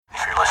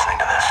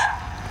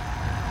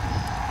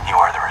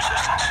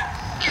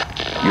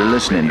You're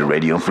listening to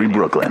Radio Free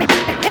Brooklyn.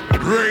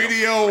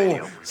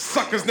 Radio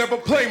suckers never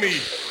play me.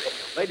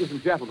 Ladies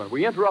and gentlemen,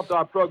 we interrupt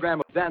our program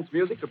of dance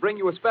music to bring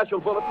you a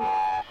special bulletin.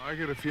 I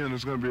get a feeling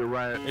there's going to be a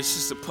riot. It's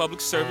just a public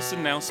service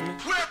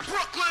announcement. Where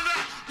Brooklyn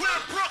at? Where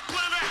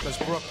Brooklyn at? Because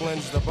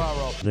Brooklyn's the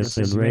borough. This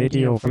is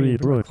Radio Free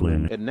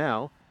Brooklyn. And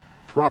now,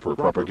 Proper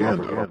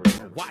propaganda.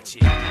 Watch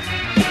it.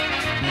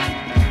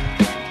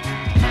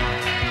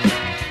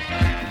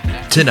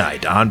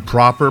 Tonight on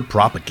Proper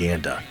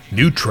Propaganda,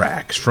 new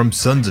tracks from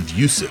Sons of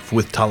Yusuf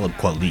with Talib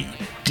Kweli,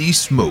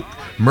 D-Smoke,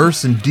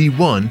 Merce and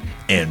D1,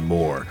 and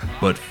more.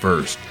 But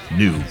first,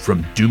 new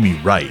from Do Me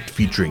Right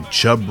featuring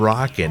Chubb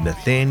Rock and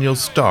Nathaniel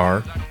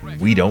Starr,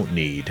 We Don't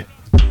Need.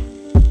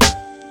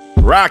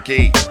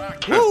 Rocky.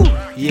 Woo!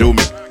 Yeah. Do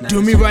me.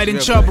 Do Me Right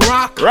and Chubb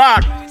Rock.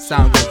 Rock.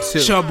 Sound good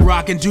too. Chubb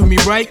Rock and Do Me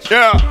Right.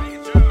 Yeah.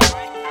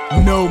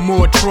 No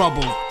more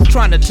trouble.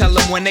 Trying to tell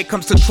them when it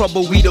comes to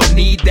trouble, we don't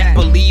need that.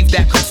 Believe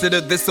that,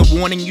 consider this a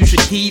warning, you should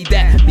heed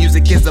that.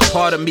 Music is a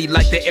part of me,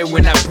 like the air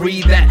when I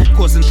breathe that.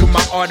 Coursing through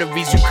my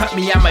arteries, you cut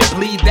me, I might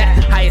bleed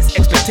that. Highest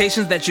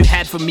expectations that you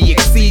had for me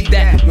exceed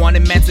that. Want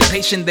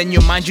emancipation, then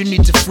your mind, you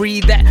need to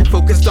free that.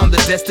 Focused on the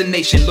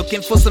destination,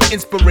 looking for some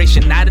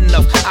inspiration. Not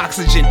enough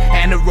oxygen,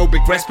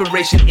 anaerobic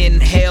respiration.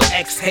 Inhale,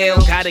 exhale,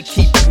 gotta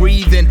keep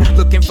breathing.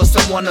 Looking for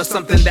someone or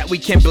something that we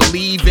can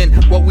believe in.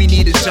 What we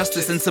need is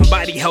justice and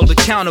somebody held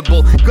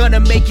accountable. Gonna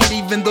make it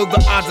even though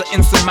the odds are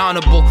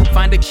insurmountable.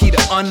 Find a key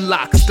to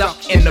unlock,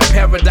 stuck in the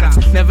paradox.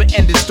 Never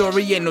ending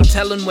story, ain't no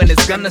telling when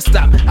it's gonna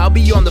stop. I'll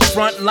be on the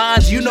front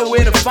lines, you know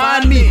where to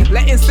find me.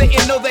 Letting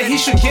Satan know that he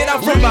should get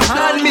out from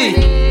behind me.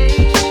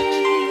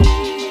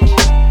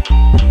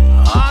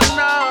 Oh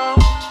no,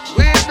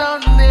 we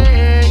don't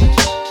need.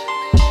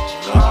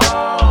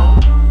 Oh,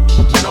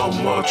 No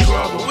more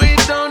trouble. we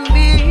don't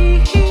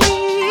need.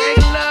 Make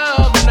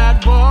love,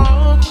 not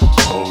war.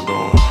 Hold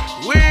on.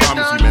 We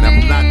Promise don't you, man, I'm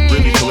need. not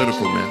really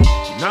political, man.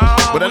 No,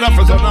 But we enough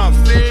is don't enough.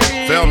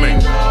 need. Feel me?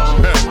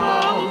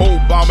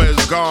 Obama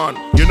is gone.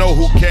 You know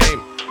who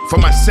came? For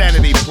my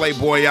sanity,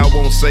 playboy, I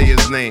won't say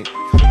his name.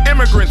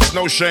 Immigrants,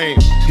 no shame.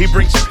 He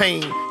brings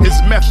pain.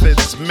 His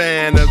methods,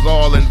 man, is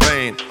all in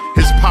vain.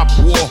 His pop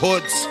war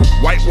hoods,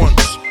 white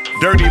ones.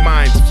 Dirty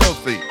minds,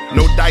 filthy,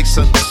 no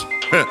Dysons.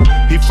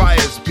 He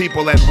fires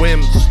people at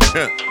whims.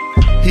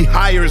 He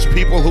hires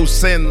people who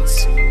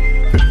sins.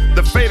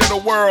 The fate of the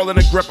world in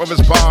the grip of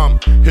his palm.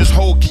 His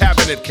whole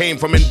cabinet came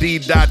from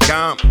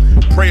Indeed.com.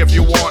 Pray if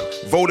you want,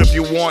 vote if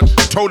you want,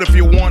 tote if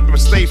you want, but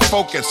stay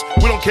focused.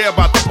 We don't care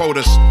about the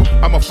POTUS.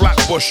 I'm a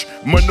flatbush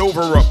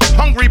maneuverer.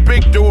 Hungry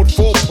big dude,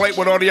 full plate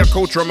with all the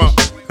accoutrement.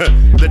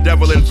 The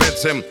devil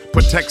invents him,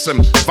 protects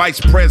him, vice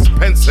pres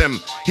pence him.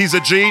 He's a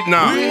G?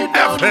 Nah,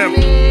 F him.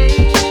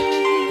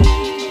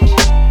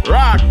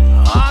 Rock.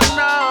 Oh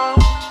no,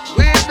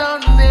 we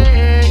don't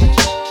need.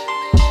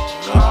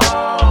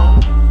 Oh,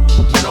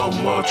 No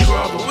more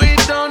trouble. we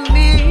don't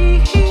need.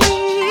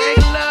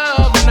 Make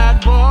love,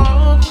 not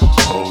war.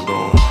 Hold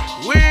on.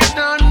 We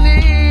don't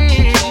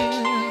need.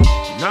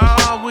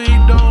 No, we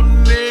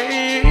don't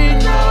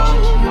need.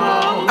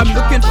 No. I'm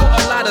looking for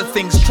a lot of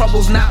things,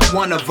 trouble's not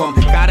one of them.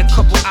 Got a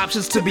couple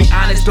options, to be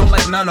honest, don't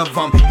like none of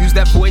them. Use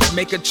that voice,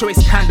 make a choice,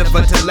 kind of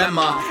a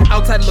dilemma.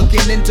 Outside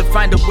looking in to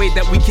find a way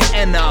that we can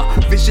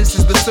enter. Vicious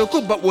is the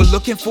circle, but we're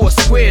looking for a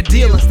square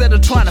deal. Instead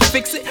of trying to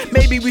fix it,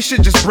 maybe we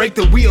should just break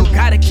the wheel.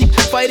 Gotta keep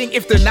fighting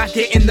if they're not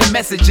getting the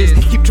messages.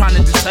 Keep trying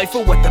to decipher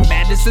what the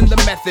madness in the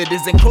method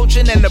is.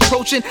 Encroaching and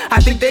approaching,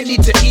 I think they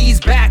need to ease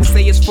back.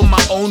 Say it's for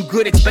my own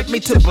good, expect me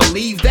to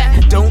believe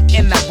that. Don't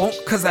and I won't,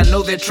 cause I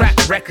know their track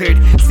record.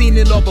 Seen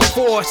it all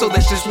before, so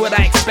that's just what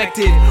I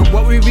expected.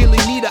 What we really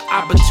need are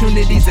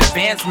opportunities,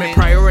 advancement.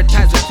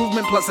 Prioritize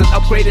improvement plus an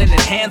upgrade and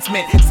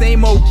enhancement.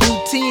 Same old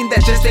routine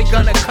that just ain't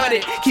gonna cut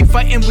it. Keep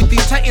fighting with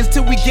these titans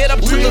till we get up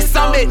to the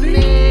summit.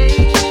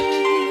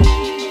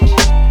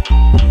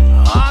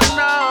 Oh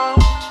no,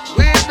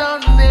 we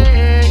don't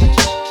need.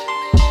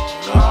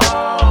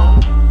 Oh,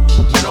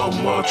 No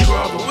more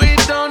trouble. we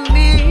don't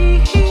need.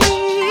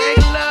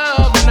 Make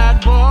love,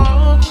 not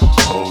war.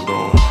 Hold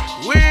on.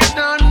 We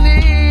don't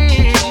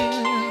need.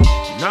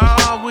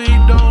 No, we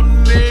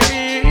don't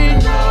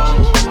need.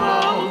 No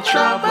more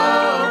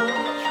trouble.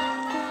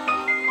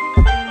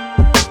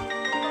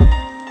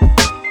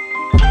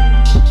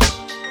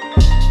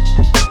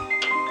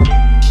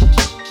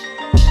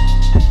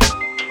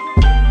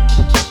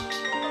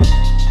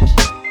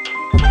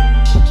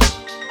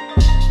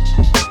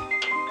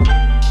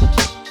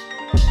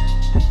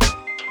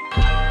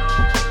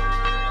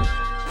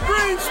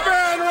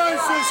 Greenspan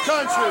runs this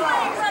country.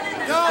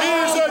 He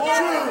is a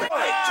Jew.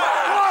 White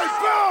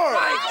power.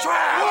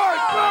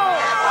 White power.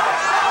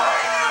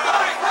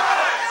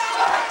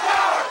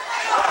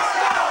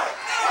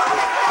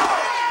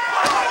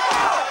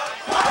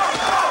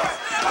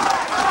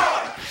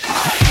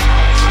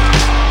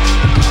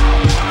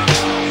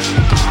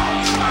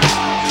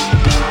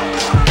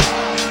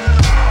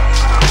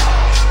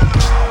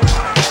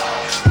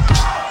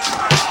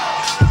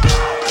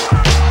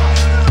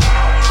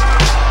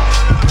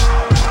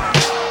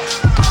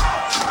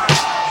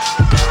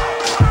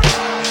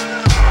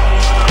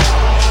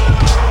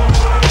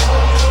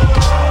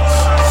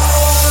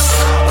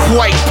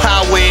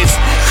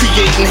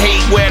 and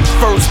hate where at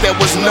first there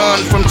was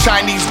none. From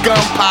Chinese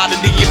gunpowder,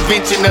 the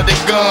invention of the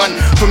gun.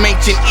 From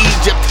ancient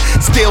Egypt,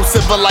 still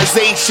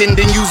civilization,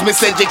 then use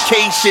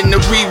miseducation to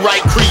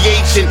rewrite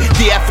creation.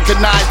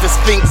 De-Africanize the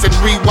Sphinx and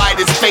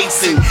rewrite its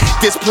facing.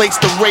 Displace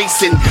the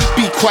racing,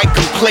 be quite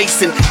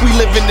complacent. We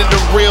living in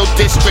the real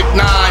District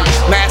 9.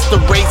 Master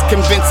race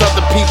convince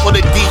other people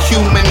to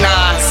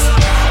dehumanize.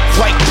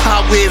 White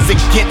power is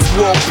against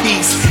world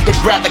peace. They'd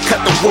rather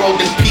cut the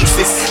world in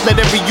pieces. Let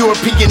every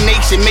European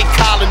nation make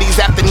colonies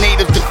after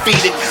natives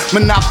defeated.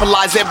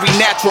 Monopolize every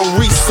natural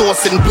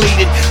resource and bleed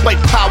it.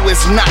 White power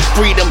is not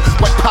freedom.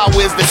 White power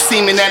is the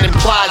semen that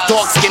implies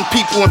dark-skinned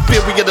people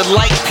inferior to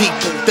light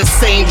people. The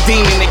same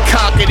demon that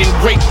conquered and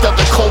raped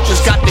other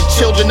cultures got the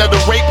children of the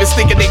rapists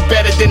thinking they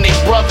better than their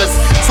brothers.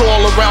 So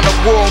all around the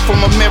world,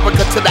 from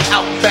America to the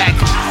outback,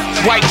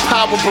 white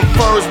power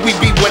prefers we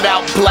be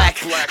without black.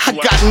 I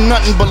got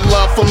nothing but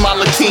love for my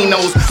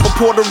Latinos. For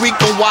Puerto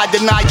Rico, why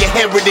deny your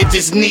heritage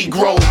is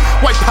Negro?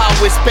 White power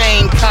is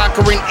Spain,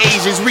 conquering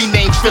Asians,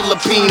 rename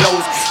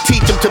Filipinos.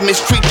 Teach them to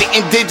mistreat the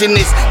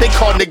indigenous, they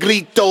call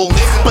negritos.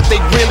 But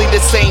they really the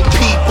same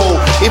people.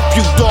 If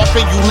you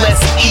darker, you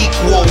less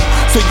equal.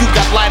 So you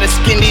got lighter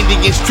skinned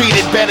Indians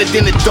treated better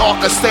than the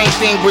darker. Same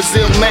thing,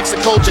 Brazil,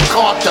 Mexico,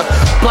 Jakarta.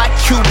 Black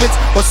Cubans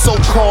or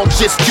so-called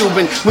just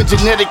Cuban. When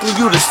genetically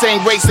you the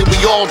same race and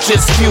we all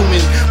just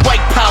human.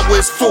 White power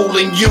is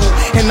fooling you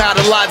and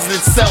idolizes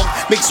itself.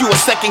 Makes you a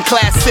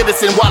second-class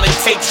citizen while it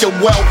takes your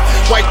wealth.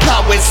 White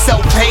power is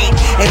self-hate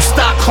and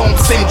Stockholm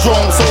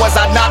syndrome. So as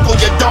I knock on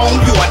your dome,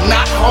 you are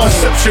not home.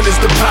 Perception is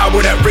the power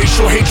that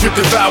racial hatred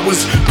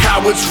devours.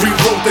 Cowards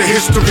rewrote the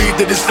history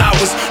that is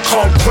ours.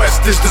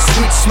 Conquest is the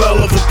sweet smell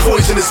of a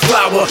poisonous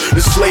flower.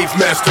 The slave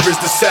master is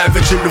the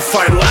savage in the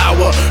final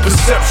hour.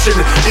 Perception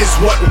is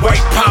what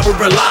white power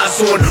relies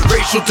on.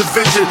 Racial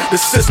division, the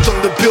system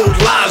to build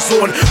lies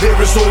on. There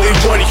is only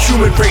one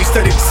human race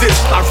that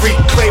exists. I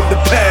reclaim the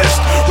past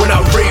when I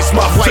raise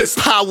my fist.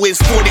 White power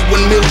is 41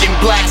 million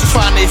blacks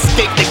trying to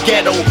escape the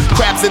ghetto.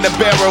 Crabs in the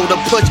barrel to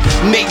push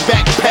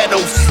Maybach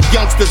pedals.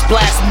 Youngsters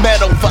blast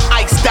metal for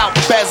iced out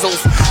bezels.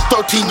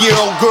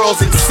 13-year-old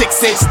girls in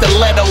 6-inch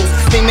stilettos.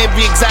 In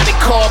every exotic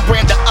car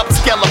brand of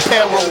upscale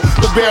apparel.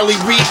 But barely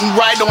reading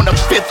right on the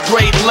 5th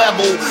grade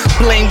level.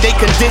 Blame they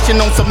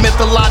condition on some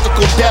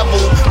mythological devil.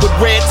 With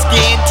red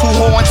skin,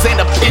 2 horns and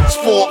a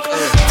pitchfork.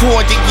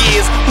 400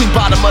 years, we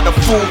bottom of the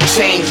food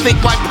chain.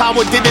 Think white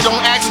power did it on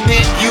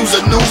accident? Use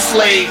a new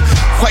slave.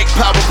 White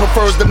power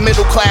prefers the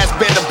middle class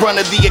bear the brunt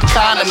of the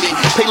economy.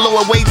 Pay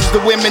lower wages to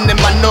women and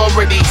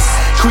minorities.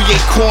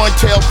 Create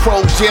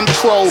COINTELPRO, Jim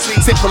Crow.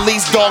 Send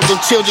police dogs on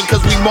children cause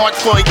we march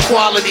for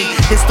equality.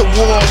 It's the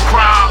war on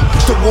crime,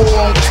 the war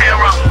on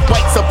terror.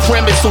 White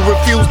supremacists who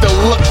refuse to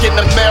look in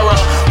the mirror.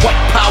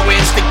 White power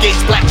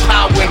instigates black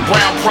power and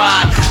brown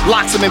pride.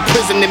 Locks them in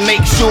prison to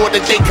make sure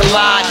that they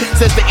collide.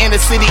 Says the inner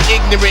city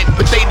ignorant,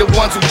 but they the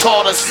ones who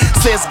taught us.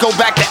 Says go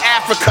back to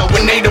Africa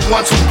when they the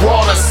ones who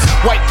brought us.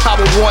 White power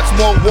wants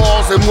more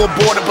walls and more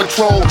border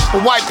patrol.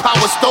 But white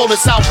power stole the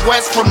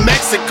Southwest from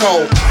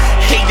Mexico.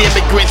 Hate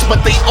immigrants,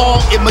 but they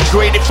all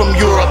immigrated from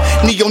Europe.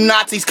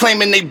 Neo-Nazis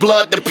claiming they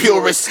blood the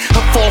purest.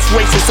 A false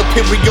racial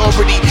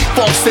superiority,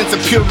 false sense of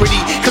purity.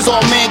 Cause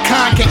all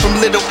mankind came from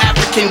little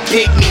African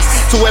pygmies.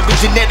 So every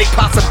genetic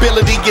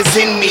possibility is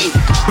in me.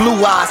 Blue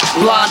eyes,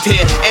 blonde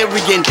hair,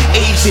 Aryan,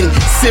 Asian,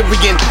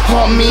 Syrian,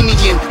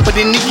 Armenian. But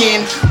in the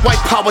end,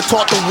 white power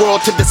taught the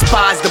world to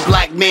despise the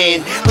black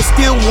man. But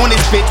still want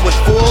his bitch with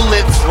full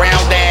lips,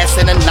 round ass,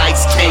 and a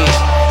nice tan.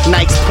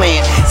 Nice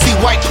plan. See,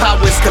 white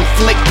power is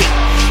conflicted.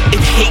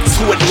 It hates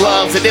who it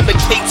loves, it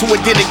imitates who it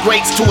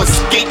denigrates to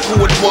escape who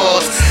it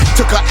was.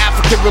 Took our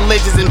African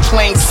religions in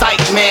plain sight,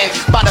 man.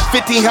 By the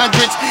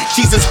 1500s,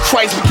 Jesus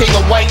Christ became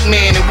a white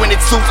man. And when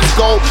it suits his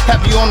goal,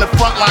 have you on the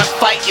front line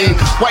fighting.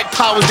 White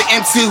power's the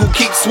MC who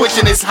keeps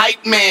switching his hype,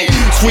 man.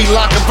 Sri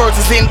Lanka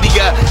versus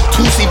India,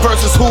 Tutsi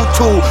versus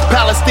Hutu,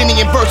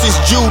 Palestinian versus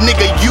Jew,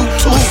 nigga, you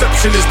too.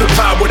 Perception is the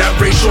power that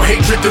racial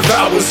hatred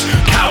devours.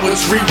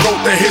 Cowards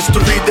rewrote the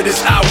history that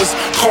is ours.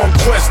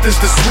 Conquest is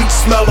the sweet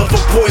smell of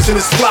a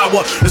poisonous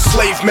flower. The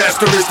slave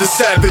master is the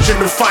savage in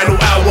the final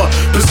hour.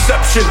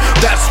 Perception,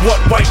 that's what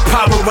white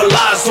power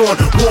relies on.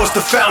 War's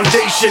the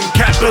foundation,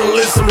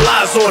 capitalism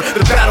lies on.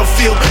 The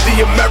battlefield,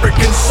 the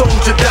American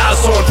soldier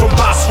dies on. From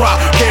Basra,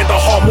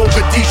 Kandahar,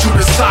 Mogadishu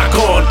to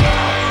Saigon.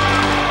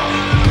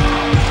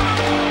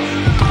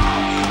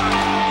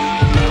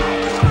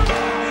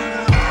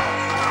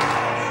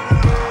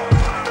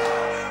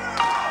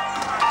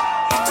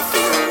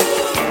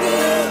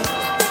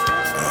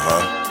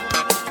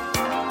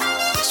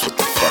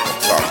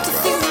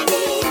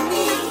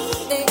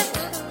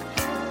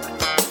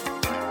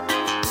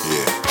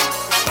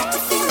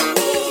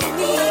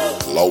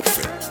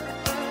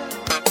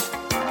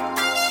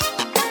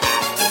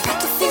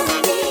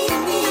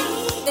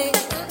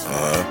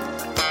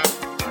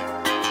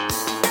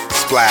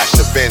 Splash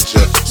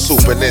Avenger,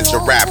 Super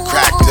Ninja Rap,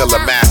 Crack Dealer,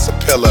 Master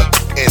Pillar,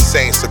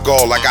 Insane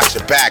Seagal, I got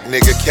your back,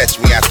 nigga,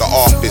 catch me at the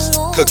office.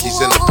 Cookies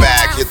in the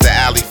bag, hit the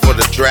alley for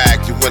the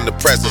drag, you in the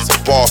presence of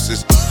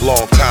bosses.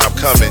 long time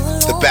coming.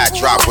 The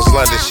backdrop was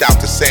London, shout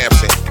to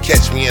Samson.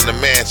 Catch me in the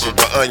mansion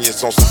with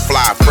onions on some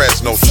fly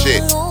Fresno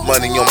shit.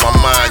 Money on my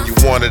mind, you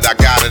want it, I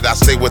got it. I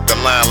stay with the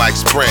line like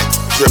Sprint,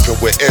 dripping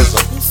with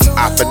ism.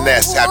 I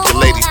finesse, have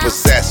your lady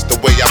possessed. The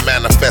way I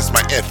manifest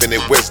my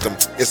infinite wisdom.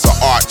 It's an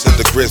art to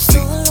the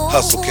grizzly.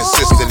 Hustle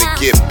consistent and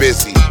get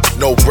busy.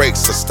 No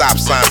breaks or stop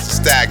signs to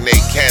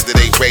stagnate.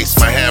 Candidate race,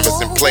 my hammer's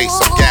in place.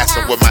 I'm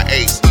gassing with my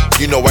ace.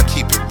 You know I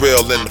keep it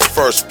real in the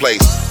first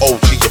place.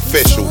 OG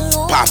official,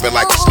 popping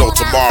like it's no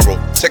tomorrow.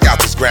 Check out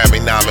this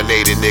Grammy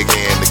nominated nigga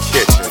in the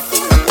kitchen.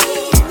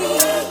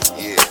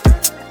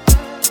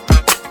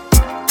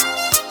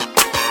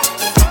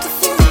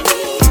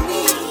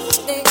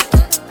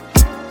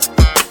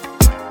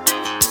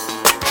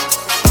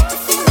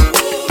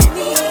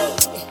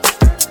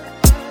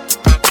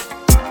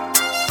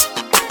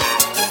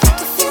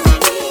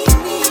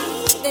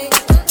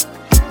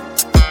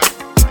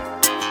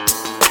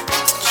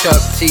 Chuck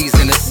T's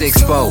in a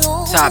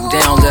 6-4, top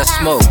down, let's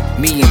smoke.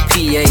 Me and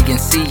PA and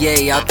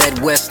CA out that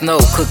West Snow.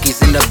 Cookies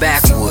in the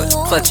backwood,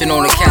 clutching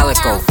on a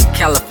calico.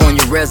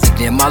 California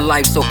resident, my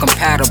life so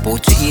compatible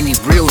to any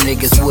real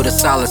niggas with a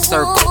solid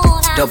circle.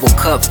 Double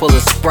cup full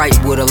of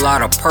Sprite with a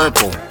lot of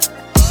purple.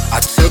 I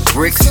took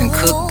bricks and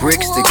cooked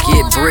bricks to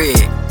get bread.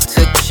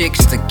 Took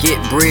chicks to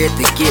get bread,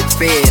 to get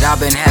fed.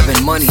 I've been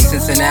having money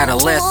since an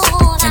adolescent,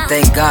 and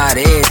thank God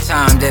every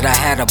time that I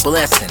had a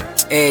blessing.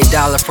 Every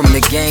dollar from the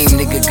game,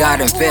 nigga,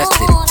 got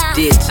invested.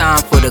 Did time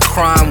for the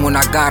crime when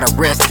I got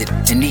arrested.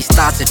 And these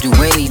thoughts would do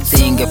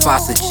anything if I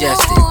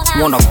suggested.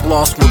 Wanna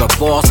floss with a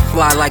boss,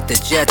 fly like the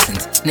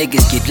Jetsons.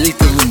 Niggas get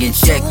lethally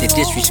injected,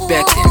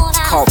 disrespecting.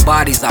 Caught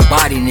bodies, I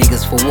body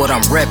niggas for what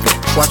I'm reppin'.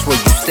 Watch where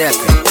you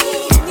steppin'.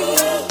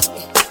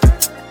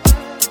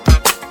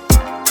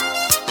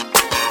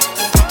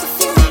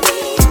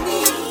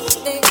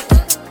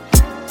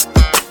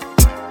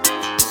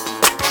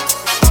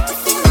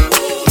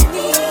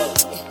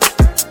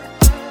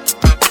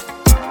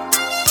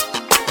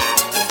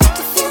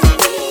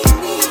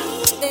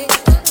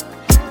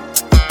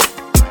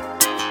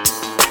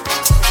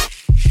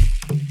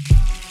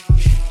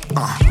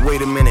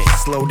 Wait a minute,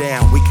 slow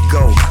down, we could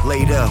go.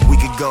 Laid up, we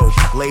could go.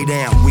 Lay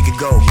down, we could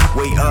go.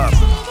 Wait up.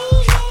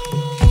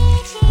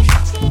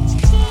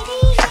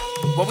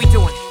 What we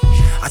doing?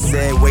 I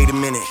said, wait a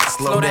minute,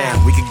 slow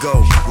down, we could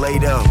go.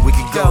 Laid up, we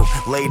could go.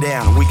 Lay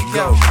down, we could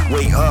go.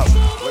 Wait up.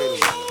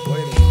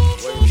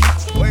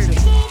 Wait a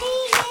minute.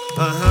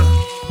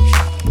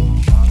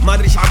 ما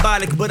ادري ايش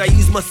عبالك but I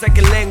use my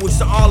second language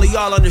so all of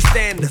y'all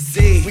understand us.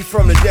 See, we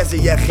from the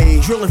desert, yeah, hey.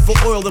 Drilling for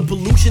oil, the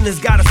pollution has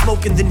got us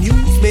smoking the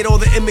news. Made all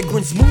the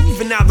immigrants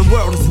move and now the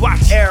world is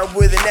watching. Arab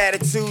with an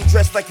attitude,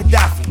 dressed like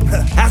Gaddafi.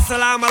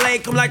 Assalamu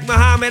alaikum like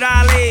Muhammad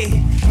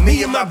Ali.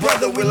 Me and my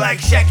brother, we're like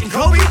Shaq and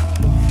Kobe.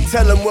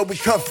 Tell them where we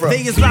come from.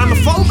 They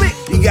Islamophobic.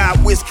 You got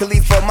Wiz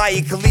Khalifa,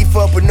 Maya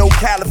Khalifa, but no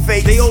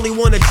caliphate. They only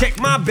wanna check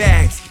my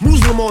bags.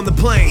 Muslim on the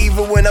plane.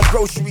 Even when I'm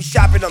grocery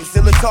shopping, I'm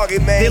still a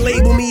target man. They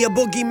label me a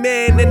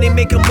boogeyman and they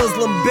make a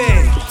Muslim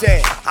ban.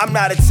 Damn, I'm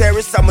not a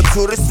terrorist, I'm a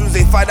tourist. Soon as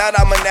they find out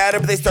I'm an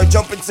Arab, they start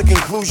jumping to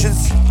conclusions.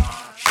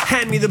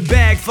 Hand me the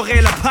bag for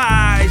la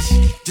page.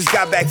 Just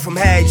got back from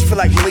Hajj, feel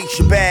like Malik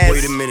Shabazz.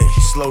 Wait a minute,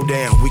 slow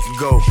down, we could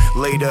go.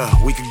 Laid up,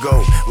 we could go.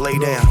 Lay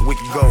down, we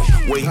could go.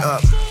 Wait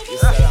up.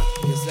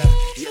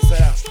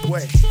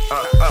 Wait.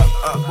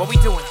 What we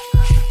doing?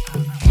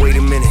 Wait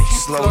a minute,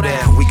 slow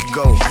down, we could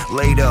go.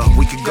 Laid up,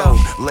 we could go.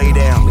 Lay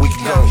down, we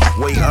could go.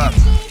 Wait up.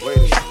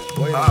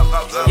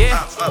 Yeah.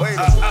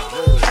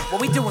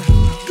 What we doing?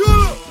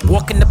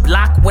 Walking the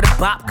block with a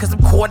bop, cause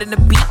I'm caught in the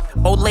beat.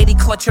 Old lady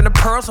clutching her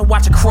pearls, I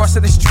watch her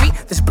crossing the street.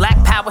 This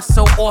black power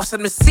so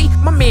awesome to see.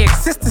 My mere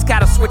existence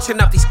got her switching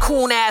up. These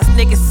coon ass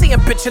niggas see him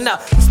bitching up.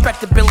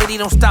 Respectability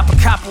don't stop a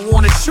cop who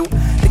wanna shoot.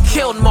 They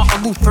killed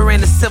Martin Luther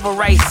in a civil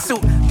rights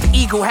suit. The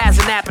ego has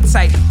an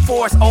appetite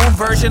for its own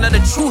version of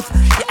the truth.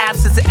 Your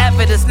absence of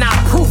evidence, not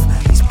proof.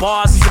 These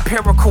bars is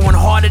empirical and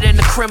harder than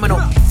the criminal.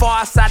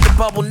 Far outside the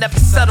bubble, never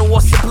subtle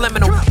or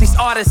subliminal. These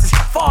artists is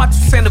far too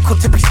cynical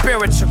to be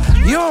spiritual.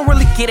 You don't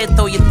really get it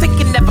though, you're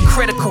thinking never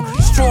critical.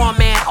 Straw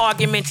man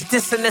argument, your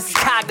dissonance is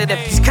cognitive.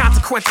 These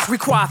consequences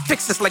require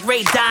fixes like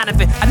Ray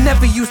Donovan. I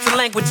never used the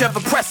language of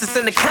oppressors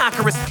and the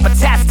conquerors, but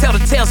tats tell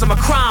the tales of my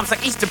crimes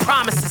like Easter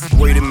promises.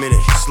 Wait a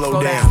minute,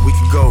 slow down, we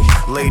could go.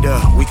 Laid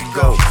up, we could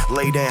go.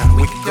 Lay down,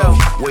 we could go.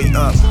 Wait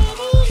up.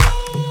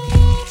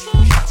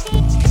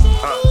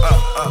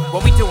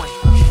 What we doing?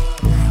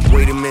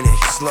 Wait a minute,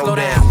 slow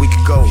down, we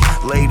could go.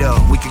 Laid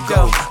up, we could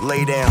go.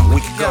 Lay down,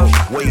 we could go.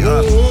 Wait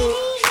up.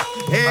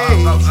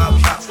 Hey,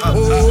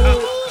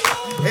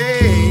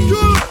 hey.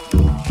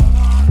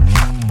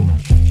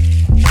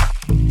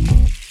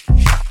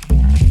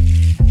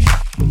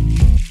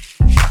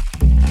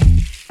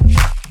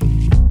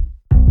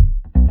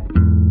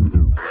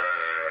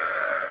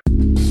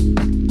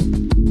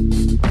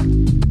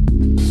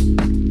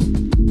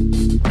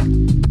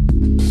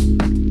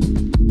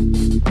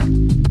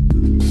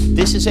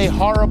 This is a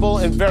horrible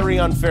and very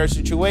unfair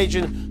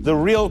situation. The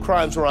real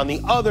crimes were on the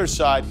other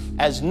side.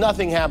 As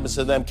nothing happens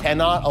to them,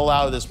 cannot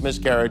allow this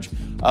miscarriage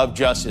of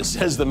justice,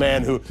 says the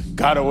man who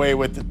got away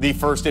with the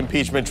first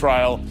impeachment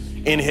trial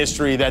in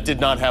history that did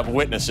not have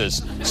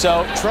witnesses.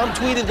 So Trump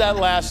tweeted that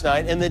last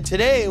night, and then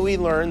today we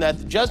learned that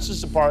the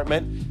Justice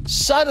Department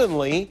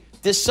suddenly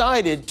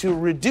decided to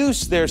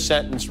reduce their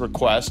sentence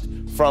request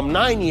from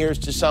 9 years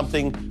to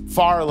something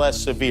far less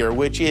severe,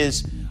 which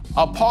is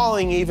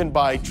appalling even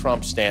by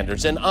Trump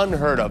standards and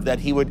unheard of, that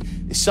he would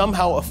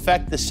somehow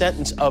affect the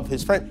sentence of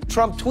his friend.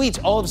 Trump tweets,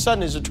 all of a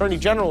sudden his attorney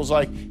general is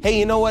like, hey,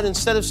 you know what,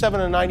 instead of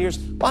 7 and 9 years,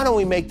 why don't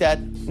we make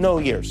that no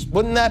years?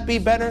 Wouldn't that be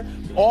better?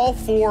 All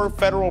 4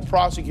 federal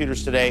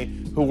prosecutors today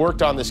who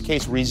worked on this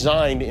case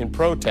resigned in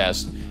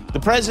protest. The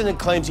president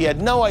claims he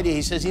had no idea.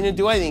 He says he didn't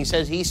do anything. He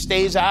says he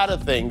stays out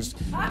of things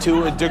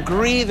to a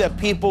degree that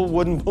people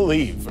wouldn't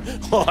believe.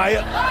 Well,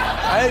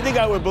 I think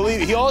I would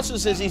believe it. He also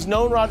says he's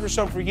known Roger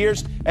Stone for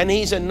years and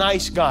he's a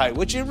nice guy,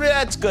 which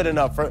that's good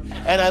enough for.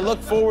 And I look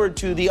forward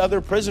to the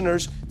other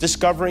prisoners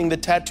discovering the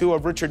tattoo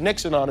of Richard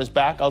Nixon on his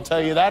back. I'll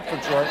tell you that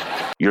for sure.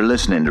 You're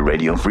listening to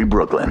Radio Free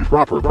Brooklyn.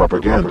 Proper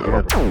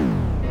propaganda.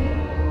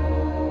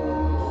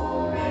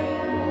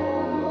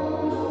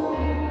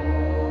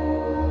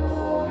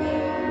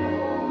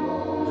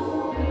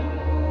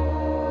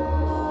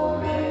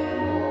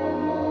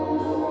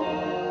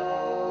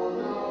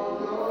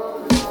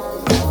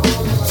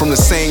 From the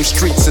same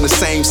streets in the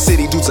same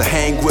city, dudes will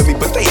hang with me,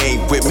 but they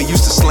ain't with me.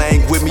 Used to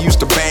slang with me,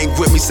 used to bang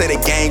with me, say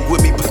they gang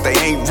with me, but they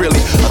ain't really.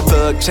 A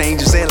thug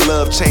changes and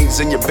love changes,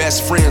 and your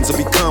best friends will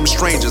become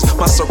strangers.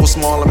 My circle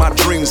small and my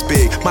dreams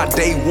big. My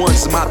day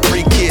ones and my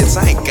 3 kids.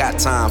 I ain't got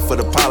time for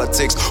the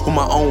politics. With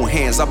my own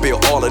hands, I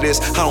built all of this.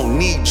 I don't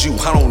need you,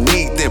 I don't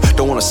need them.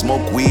 Don't wanna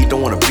smoke weed,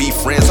 don't wanna be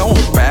friends. I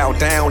won't bow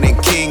down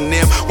and king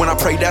them. When I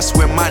pray, that's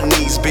where my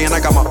knees been. I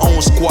got my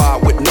own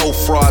squad with no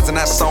frauds, and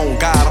that's on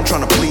God. I'm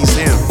trying to please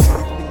him.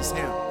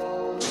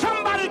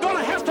 Somebody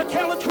gonna have to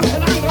tell the truth,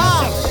 and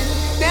I'm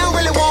They don't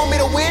really want me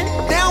to win.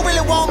 They don't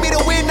really want me to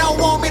win. Don't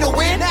want me to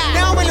win.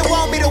 They don't really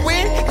want me to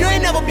win. You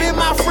ain't never been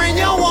my friend.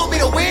 You don't want me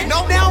to win.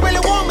 No, they don't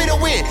really want me to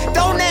win.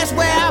 Don't ask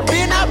where I've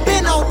been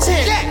on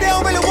 10. They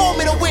don't really want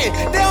me to win.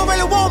 They don't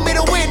really want me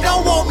to win.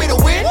 Don't want me to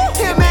win.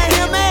 Him and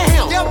him and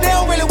him. Yep, they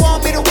don't really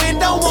want me to win.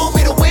 Don't want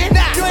me to win.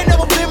 You ain't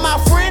never been my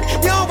friend.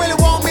 You don't really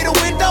want me to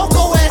win. Don't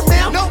go ask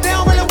them. No, they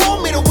don't really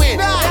want me to win.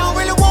 They don't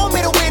really want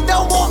me to win.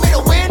 Don't want me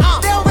to win.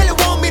 They don't really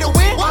want me to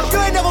win. You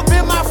ain't never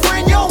been my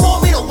friend. You don't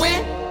want me to win.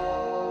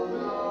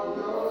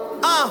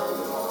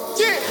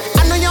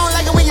 I know you don't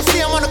like it when you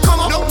see I'm on the come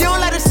up. You don't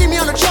like to see me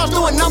on the charts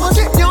doing numbers.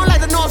 You don't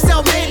like to know I'm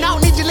self-made. I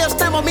don't need your little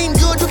stamp. I'm eating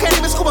good. You can't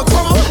even scoop a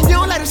crumb. You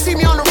don't like to see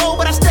me on the road,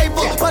 but I stay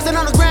booked. Buzzing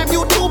on the gram,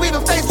 YouTube,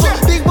 even Facebook.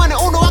 Big money,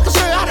 oh no, I can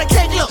show you how the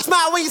cake look.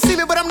 Smile when you see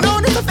me, but I'm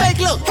known as a fake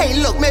look. Hey,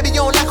 look, maybe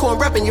you don't like who I'm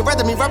repping. You'd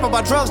rather me rap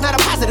about drugs, not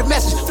a positive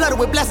message. Flooded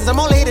with blessings. I'm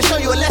only here to show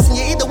you a lesson.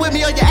 You're either with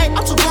me or you ain't.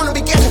 I'm too grown to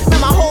be guessing.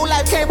 Man, my whole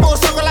life came full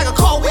circle like a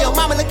car wheel.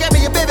 Mama look at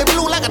me, your baby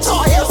blue like a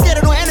tar heel. Scared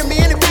of no enemy,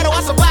 any battle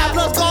I survive.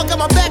 Plus, God got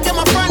my back, got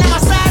my front, and my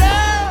side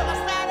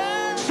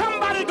up.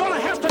 Somebody gonna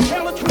have to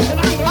tell the truth, and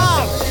I'm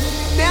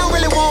They don't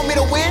really want me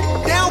to win.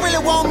 They don't really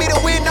want me to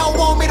win. Don't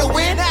want me to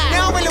win. They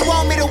don't really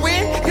want me to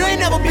win. You ain't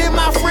never been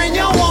my friend.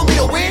 You don't want me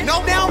to win. No,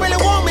 they don't really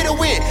want me to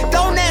win.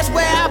 Don't ask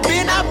where I've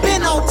been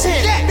on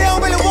 10. They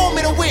don't really want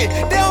me to win.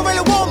 They don't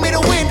really want me to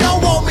win.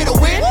 Don't want me to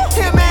win.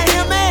 Him and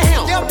him and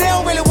him. Yep, they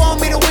don't really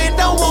want me to win.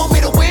 Don't want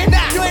me to win.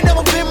 You ain't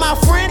never been my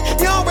friend.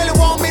 You don't really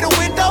want me to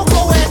win. Don't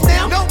go ask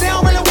them. No, they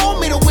don't really want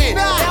me to win.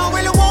 They don't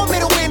really want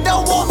me to win.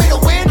 Don't want me to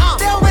win.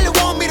 They don't really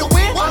want me to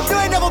win. You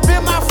ain't never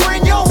been my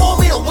friend. You don't want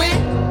me to win.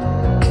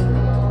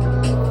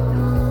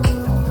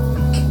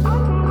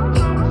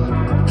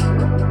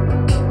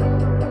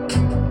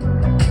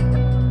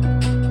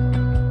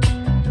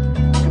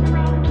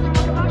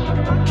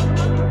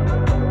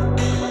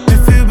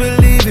 If you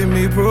believe in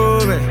me,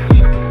 prove it.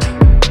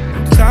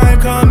 The time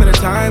come and the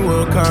time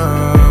will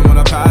come when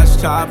I pass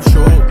the top,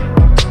 shoot.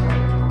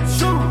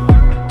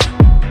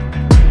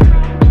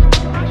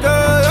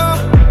 Yeah, yeah.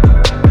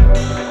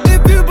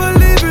 If you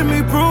believe in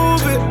me,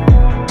 prove it.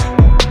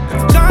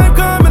 The time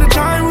come and the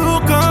time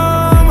will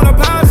come when I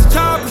pass the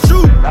top,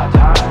 shoot.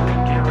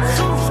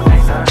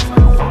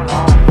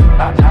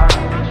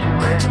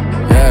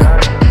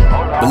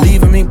 Yeah.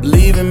 Believe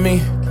in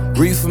me.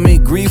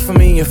 Grieve for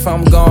me if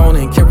I'm gone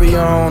and carry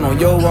on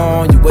your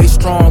own. You way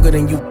stronger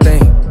than you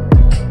think.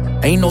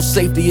 Ain't no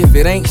safety if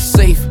it ain't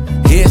safe.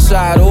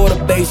 Headshot or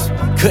the base,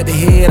 cut the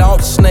head off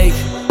the snake.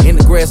 In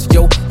the grass of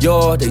your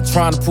yard, they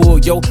tryna pull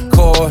your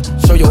card.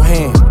 Show your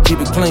hand, keep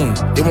it clean,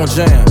 it won't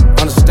jam,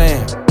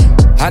 understand.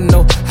 I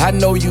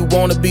know you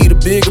wanna be the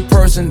bigger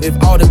person. If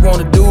all they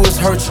wanna do is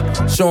hurt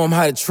you, show them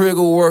how the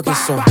trigger working.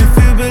 So if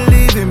you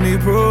believe in me,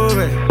 prove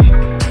it.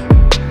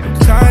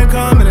 The time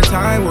come and the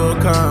time will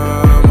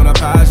come when I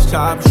pass the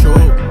top,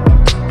 shoot.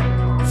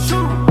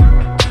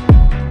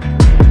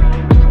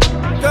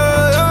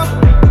 Yeah, yeah.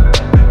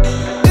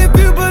 If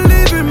you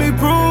believe in me,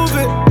 prove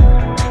it.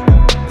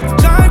 The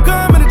time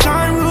come and the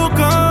time will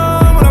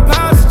come when I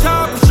pass the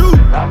top, shoot.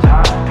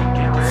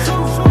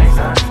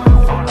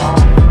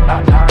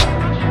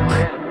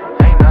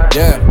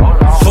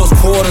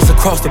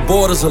 cross the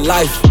borders of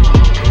life.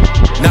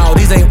 Now,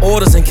 these ain't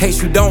orders in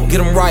case you don't get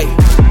them right.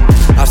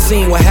 I've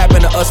seen what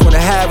happened to us when the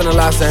having a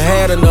lost and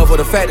had enough, or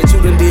the fact that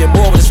you done did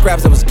more with the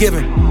scraps that was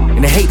given.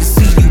 And they hate to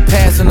see you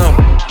passing them.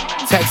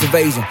 Tax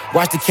evasion,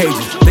 watch the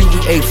cages, think we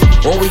apes,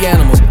 or we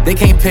animals, they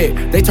can't pick,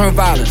 they turn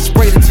violent,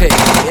 spray the tech,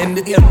 and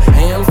the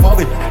hand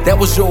for it, that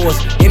was yours,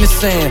 in the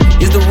sand,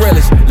 is the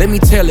realest, let me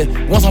tell it,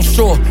 once I'm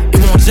sure, it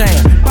won't jam.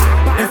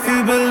 If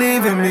you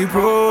believe in me,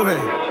 prove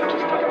it.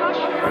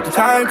 If the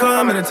time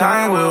come and the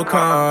time will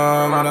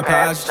come, on a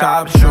pass,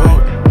 chop, shoot.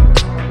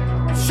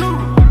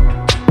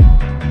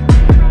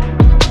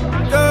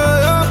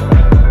 Yeah.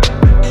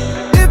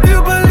 If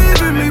you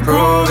believe in me,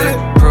 prove it.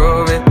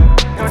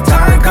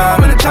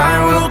 Come and the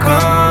time will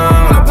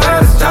come. When I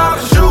pass the chop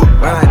and shoot.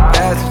 When I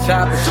pass the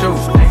chop and shoot.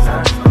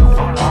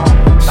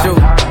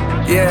 Shoot,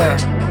 yeah.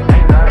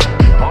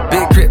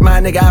 Big crit, my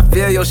nigga, I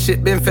feel your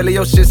shit. Been feeling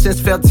your shit since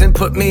Felton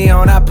put me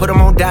on. I put him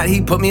on dot, he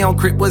put me on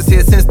crit. Was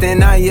here since then,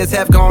 9 years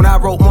have gone. I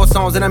wrote more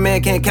songs than a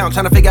man can't count.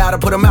 Trying to figure out how to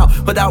put them out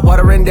without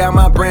watering down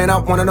my brand. I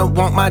wanna know,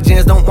 want my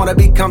gens, don't wanna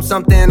become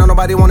something. Don't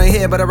nobody wanna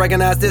hear, but I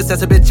recognize this,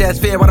 that's a bitch ass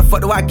fear. Why the fuck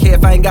do I care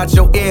if I ain't got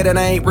your ear? Then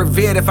I ain't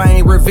revered. If I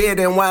ain't revered,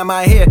 then why am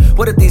I here?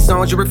 What if these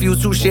songs you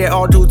refuse to share,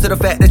 all due to the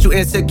fact that you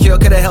insecure?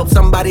 Could've helped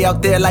somebody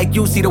out there like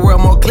you see the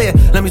world more clear.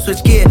 Let me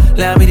switch gear,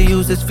 allow me to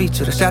use this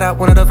feature to shout out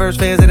one of the first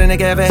fans that a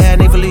nigga ever had,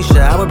 named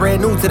Felicia. I was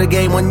brand new to the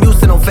game, wasn't used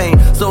to no fame,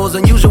 so it was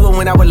unusual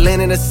when I would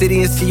land in the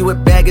city and see you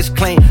with baggage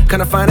claim.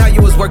 Kinda find out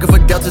you was working for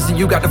Delta, so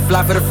you got to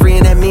fly for the free,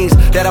 and that means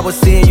that I was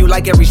seeing you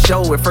like every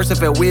show. At first it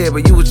felt weird,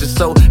 but you was just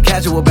so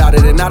casual about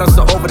it, and now I'm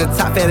so over the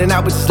top fan, and I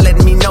was just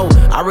letting me know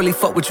I really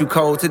fuck with you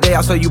cold. Today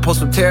I saw you post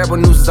some terrible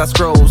news as I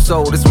scroll,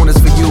 so this one is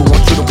for you,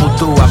 want you to pull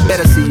through. I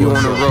better see you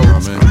on the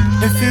road.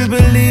 If you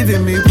believe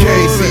in me,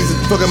 K-Season,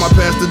 fucking my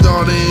pastor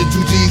daughter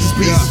into Jesus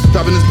pieces.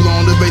 Dropping this blow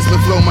on the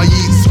basement floor, my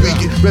Yeezy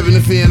squeaking. Revving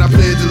the fin, I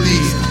pledge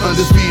allegiance.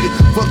 Undisputed,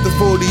 fuck the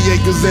 40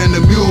 acres and the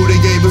mule. They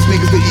gave us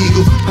niggas the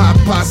eagle. Hot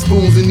pot,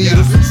 spoons and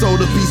needles.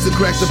 Sold a piece of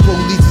crack to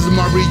police is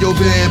Mario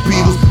Van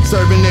Peebles.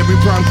 Serving every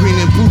prom queen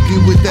and Pookie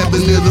with that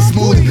vanilla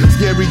smoothie.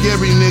 Scary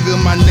Gary nigga,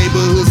 my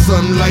neighborhood,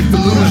 something like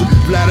Fallujah.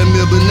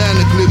 Vladimir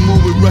banana clip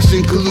moving,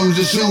 Russian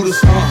collusion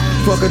shooters.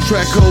 Fuck a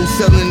track code,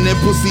 selling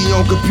that pussy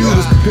on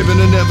computers. Pimpin'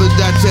 to never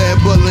die, Chad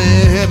Butler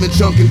in heaven,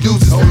 chunkin'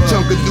 deuces.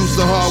 Chunk a deuce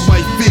of hard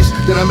white fish,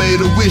 then I made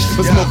a wish.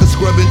 For smoking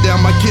scrubbing down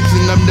my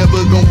kitchen, I'm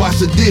never gonna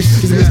wash a dish.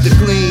 It's Mr.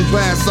 Clean,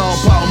 pass all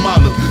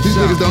Palmolive. These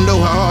niggas don't know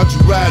how hard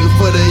you riding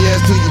for their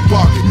ass till you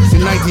park it.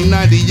 In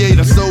 1998,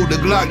 I sold the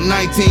Glock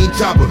 19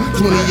 chopper.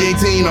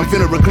 2018, I'm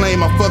finna reclaim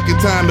my fucking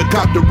time and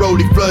cop the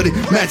rollie flooded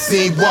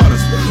Maxine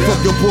Waters.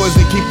 Fuck your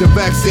poison, keep the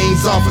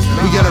vaccines off us.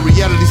 We got a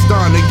reality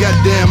star in the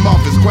goddamn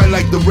office, quite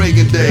like the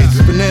Reagan days.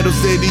 Fernando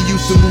said he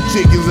used to move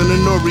chickens in the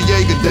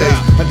Noriega days.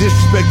 I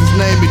disrespect his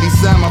name and he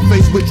signed my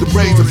face with the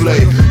razor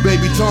blade.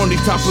 Baby Tony,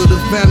 top of the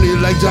family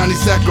like Johnny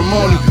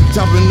Sacramone.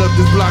 Chopping up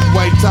this block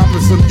white top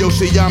and some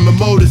Yoshiyama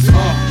motors.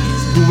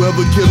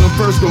 Whoever kill him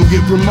first gon'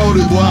 get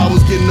promoted. Boy, I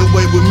was getting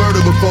away with murder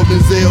before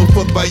Denzel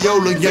fucked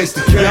Viola against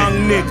the K.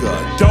 Young nigga,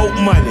 dope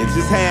money,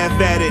 just half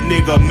at it,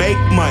 nigga, make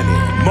money,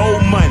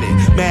 more money,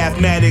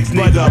 mathematics,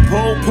 nigga,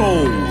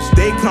 pose.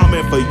 They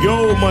coming for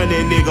your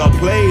money, nigga,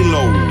 play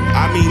low.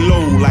 I mean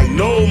low, like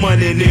no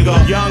money, nigga.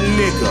 Young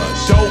nigga,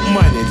 dope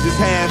money, just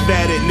half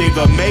at it,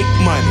 nigga, make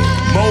money,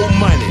 more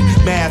money,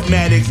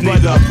 mathematics,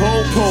 nigga,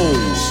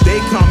 pose. They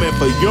coming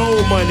for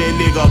your money,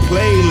 nigga,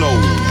 play low.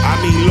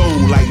 I mean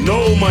low, like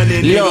no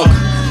money. Look,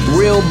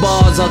 real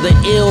bars are the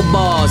ill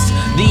bars.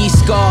 These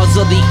scars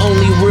are the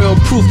only real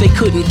proof they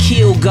couldn't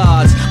kill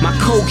gods. My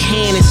coke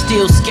hand is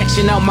still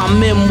sketching out my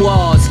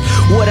memoirs.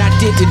 What I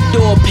did to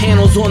door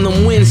panels on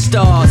them wind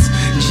stars.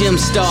 Gym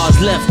stars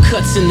left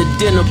cuts in the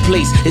dinner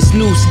place. It's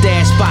new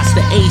stash spots,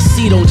 the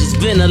AC don't just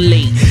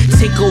ventilate.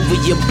 Take over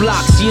your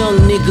blocks, young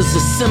niggas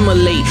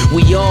assimilate.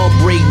 We all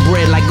break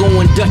bread like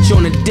going Dutch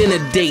on a dinner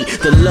date.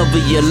 The love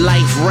of your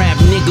life rap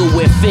nigga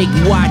wear fake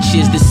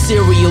watches. The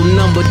serial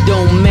number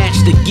don't match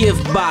the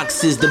gift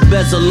boxes. The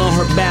bezel on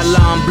her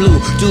Babylon blue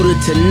due to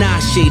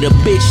Tinashe. The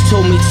bitch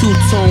told me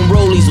two-tone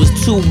rollies was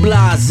too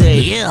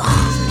blasé. Yeah.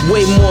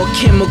 Way more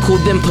chemical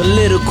than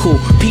political.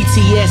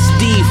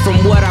 PTSD from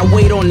what I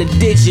weighed on the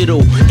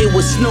digital. It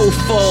was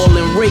snowfall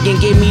and Reagan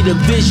gave me the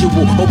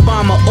visual.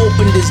 Obama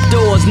opened his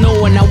doors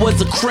knowing I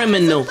was a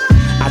criminal.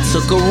 I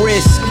took a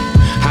risk,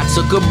 I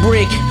took a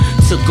brick.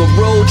 Took a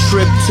road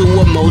trip to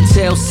a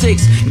Motel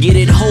 6. Get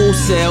it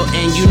wholesale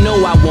and you know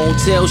I won't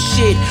tell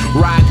shit.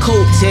 Ride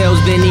coattails,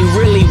 then he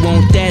really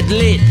won't that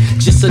lit.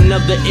 Just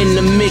another in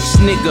the mix,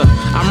 nigga.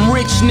 I'm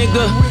rich,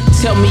 nigga.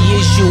 Tell me,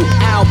 is you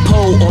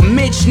Alpo or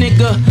Mitch,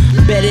 nigga?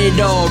 Bet it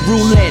all,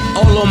 roulette,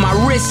 all on my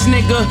wrist,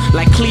 nigga.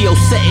 Like Cleo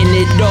setting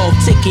it off,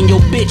 taking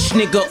your bitch,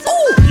 nigga.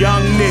 Ooh!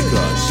 Young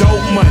nigga, dope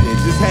money,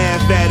 just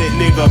half at it,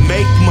 nigga.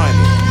 Make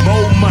money,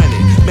 more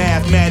money,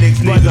 mathematics,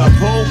 nigga.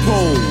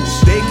 Pose.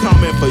 They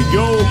coming for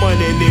your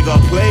money, nigga.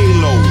 Play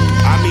low.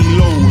 I mean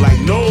low, like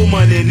no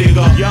money,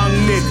 nigga. Young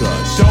nigga,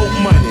 dope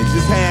money,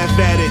 just half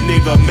at it,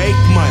 nigga. Make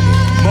money,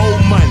 more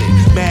money,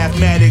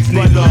 mathematics,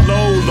 nigga.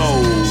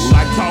 Low,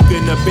 like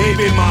talking to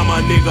baby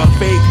mama, nigga.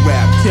 Fake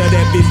rap. Tell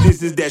that bitch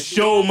this is that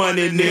show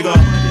money, nigga.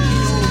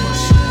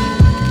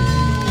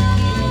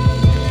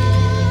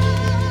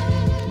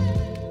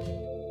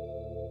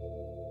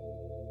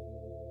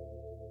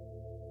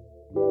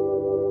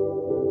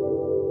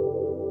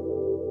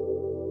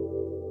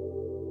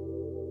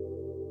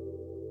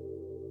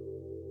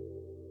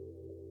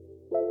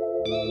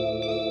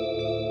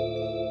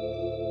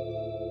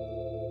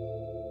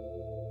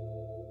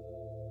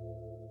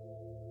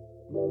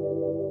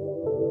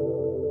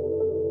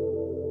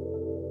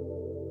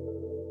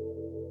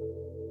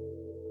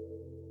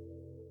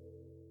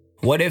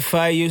 What if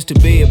I used to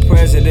be a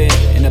president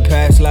in a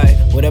past life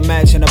with a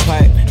match and a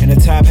pipe and a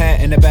top hat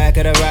in the back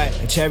of the right,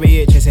 a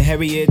chariot chasing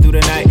Harriet through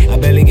the night? I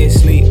barely get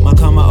sleep, my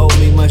karma owed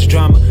me much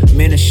drama.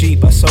 Men of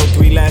sheep, I sold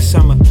 3 last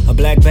summer. A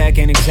black back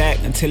ain't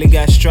exact until he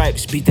got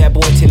stripes. Beat that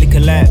boy till he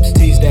collapsed.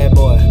 Tease that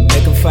boy,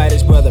 make him fight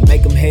his brother,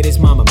 make him hate his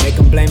mama, make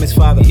him blame his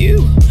father.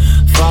 You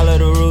follow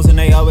the rules and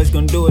they always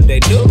gonna do what they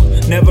do.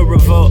 Never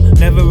revolt,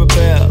 never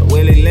rebel.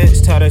 Willie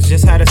Lynch taught us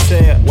just how to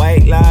sell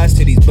white lies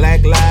to these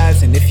black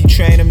lies, and if you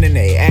train them then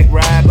they act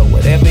right. But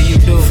whatever you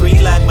do, free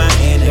like my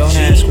energy, don't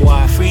ask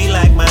why. Free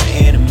like my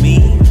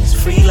enemies,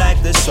 free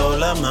like the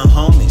soul of my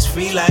homies,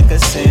 free like a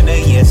sinner.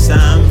 Yes,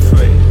 I'm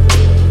free.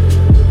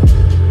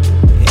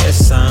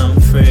 Yes, I'm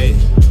free.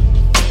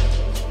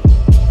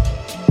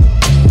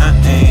 I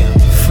am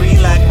free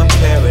like my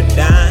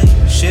paradigm,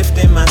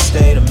 shifting my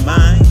state of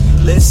mind.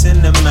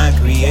 Listen to my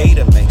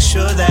creator, make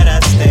sure that I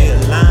stay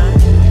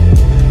aligned.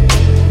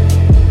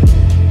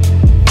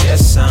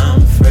 Yes,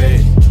 I'm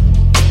free.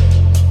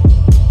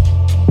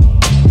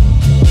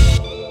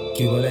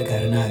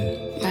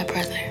 My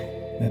brother.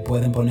 Me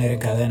pueden poner en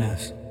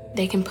cadenas.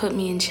 They can put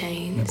me in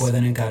chains. Me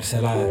pueden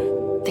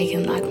encarcelar. They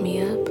can lock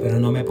me up. Pero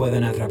no me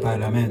pueden atrapar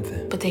la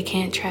mente. But they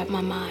can't trap my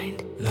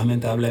mind.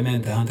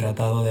 Lamentablemente han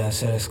tratado de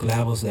hacer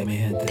esclavos de mi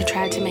gente. They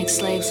tried to make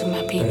slaves of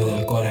my people. Pero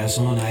del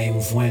corazón hay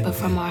un fuente. But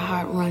from our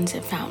heart runs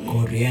a fountain.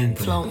 Corriente.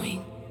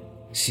 Flowing.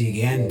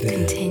 Siguiente.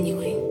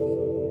 Continuing.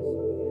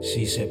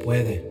 Si se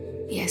puede.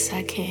 Yes,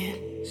 I can.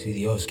 Si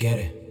Dios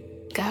quiere.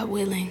 God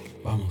willing.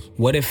 Vamos.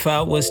 What if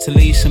I was to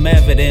leave some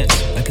evidence,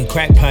 like a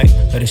crack pipe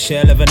or the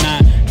shell of a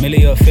 9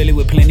 milli or Philly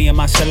with plenty of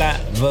my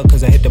saliva?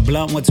 Cause I hit the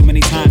blunt one too many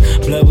times.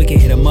 Blood, we can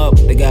hit them up.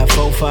 They got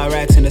 4-5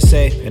 racks in the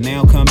safe, and they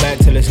don't come back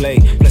till it's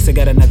late. Plus, they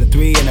got another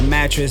 3 in the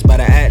mattress by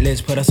the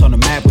Atlas. Put us on the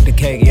map with the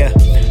cake, yeah.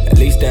 At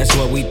least that's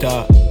what we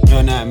thought.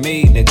 No, not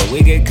me, nigga,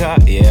 we get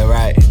caught, yeah,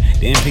 right.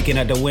 Then peeking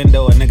out the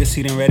window, a nigga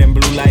see them red and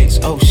blue lights.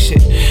 Oh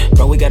shit,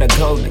 bro, we gotta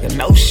go, nigga,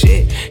 no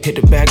shit. Hit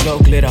the back door,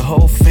 clear the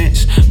whole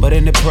fence. But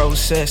in the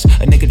process,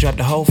 a nigga dropped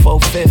the whole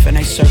 4/5 and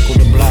they circled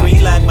the block. Free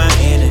like my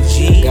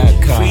energy,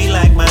 free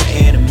like my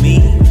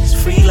enemies,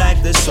 free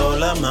like the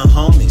soul of my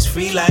homies,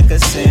 free like a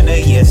sinner.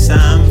 Yes,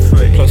 I'm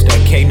free. Plus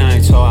that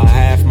K9 so I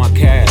half my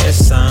cash.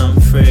 Yes, I'm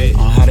free.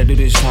 On how to do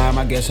this time,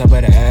 I guess I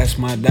better ask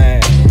my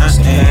dad.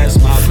 So that's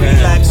my free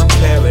like my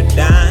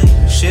paradigm,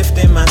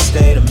 shifting my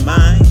state of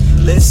mind.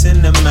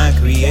 Listen to my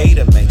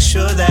creator, make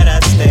sure that I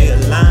stay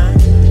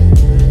aligned.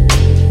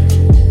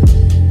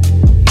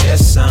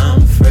 Yes,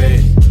 I'm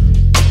free.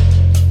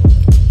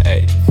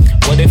 Hey,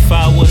 what if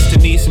I was to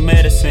need some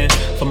medicine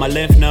for my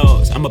lymph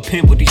nodes? I'm a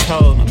pimp with these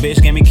hoes. My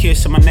bitch gave me a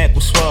kiss and my neck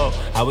was swole.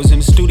 I was in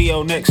the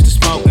studio next to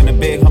Smoke and a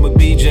big homie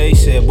BJ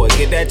said, boy,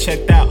 get that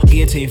checked out.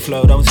 Guillotine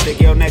flow, don't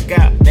stick your neck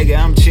out. Nigga,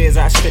 I'm Chiz,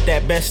 I spit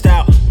that best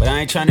out. But I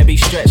ain't tryna be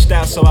stretched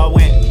out, so I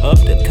went up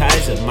to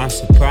Kaiser. My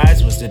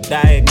surprise was the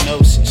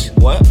diagnosis.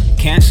 What?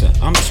 Cancer.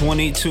 I'm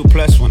 22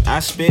 plus when I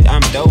spit,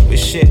 I'm dope as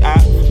shit. I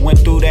went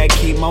through that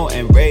chemo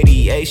and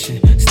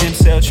radiation. Stem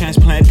cell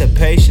transplant to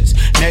patients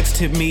next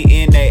to me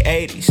in their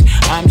 80s.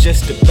 I'm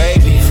just a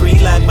baby. Free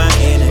like my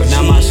energy, but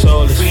now my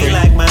soul is free. Free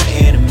like my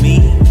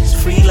enemies,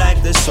 free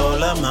like the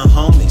soul of my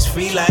homies,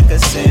 free like a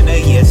sinner.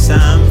 Yes,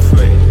 I'm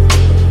free.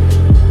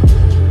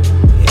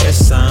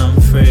 Yes, I'm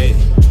free.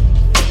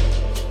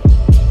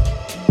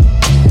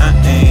 I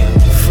am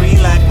free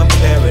like my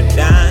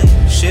paradigm,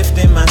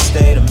 shifting my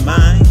state of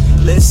mind.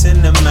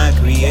 Listen to my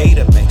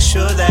creator, make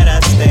sure that I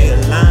stay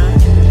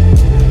aligned.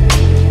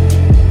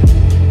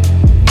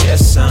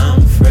 Yes,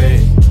 I'm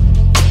free.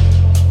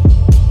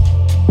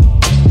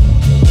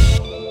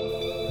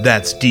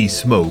 That's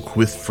D-Smoke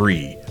with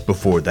Free.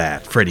 Before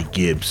that, Freddie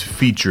Gibbs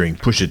featuring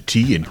Pusha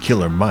T and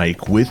Killer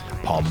Mike with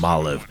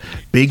Palmolive.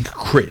 Big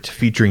Crit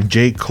featuring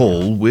J.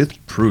 Cole with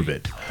Prove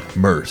It.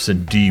 Merce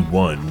and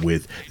D1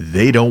 with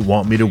They Don't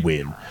Want Me to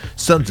Win.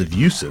 Sons of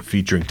Yusuf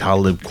featuring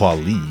Talib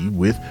Kweli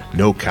with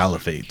No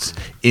Caliphates.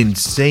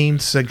 Insane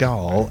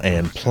Segal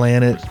and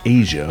Planet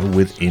Asia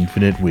with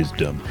Infinite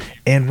Wisdom.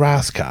 And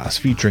Raskas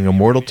featuring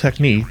Immortal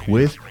Technique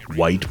with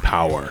White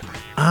Power.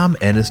 I'm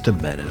Ennis de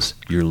Menace.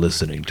 You're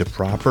listening to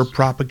Proper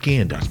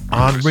Propaganda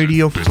on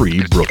Radio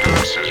Free Brooklyn.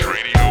 This is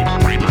Radio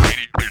Free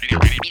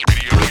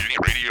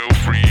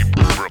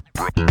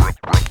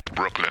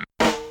Brooklyn.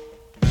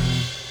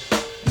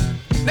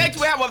 Next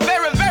we have a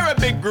very, very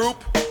big group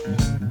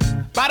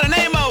by the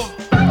name of...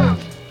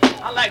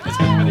 I like this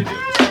one. What do?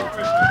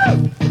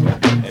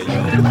 Hey, yo.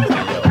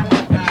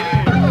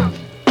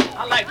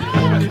 I like this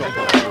one.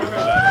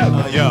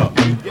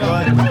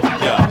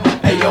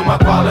 Hey yo, my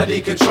quality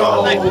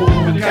control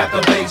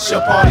captivates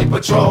your party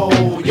patrol.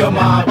 You're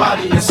my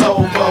body and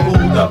soul, for who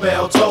the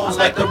bell tolls,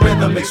 let the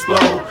rhythm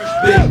explode.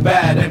 Big,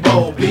 bad, and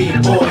bold,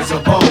 B-boys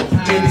of old.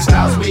 Many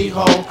styles we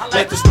hold,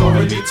 let the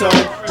story be told.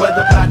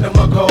 Whether platinum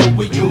or gold,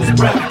 we use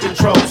breath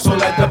control. So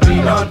let the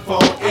beat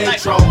unfold.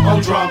 Intro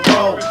on drum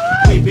roll.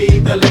 We be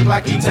the lick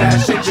like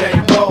E-Tash and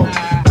J-Bo.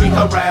 We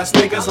harass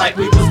niggas like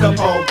we was the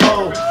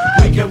po-po.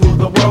 We can rule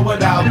the world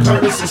without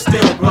Curtis and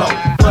still blow.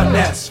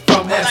 Finesse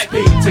from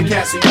SP to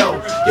Casio.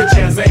 Your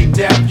chance ain't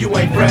deaf, you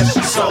ain't fresh,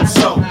 you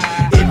so-so.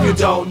 If you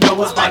don't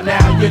know us by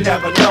now, you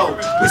never know.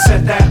 We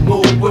set that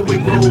mood when we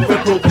groove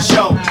and prove a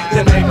show.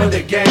 The name of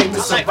the game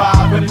is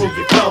survive and prove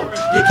your flow.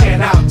 You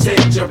can't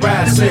out-take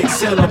Jurassic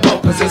syllable,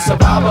 cause it's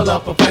survival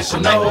of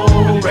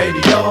professional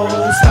radio.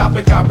 Stop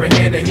and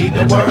comprehend and heed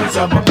the words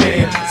of my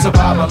pen.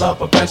 Survival of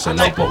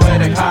professional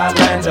poetic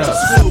Highlander.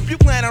 Soup, you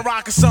plan on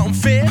rocking something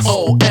fierce?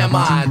 Oh, am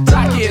I?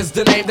 Doc is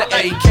the name, the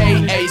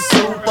AKA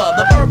Super.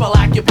 The verbal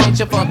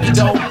acupuncture, funky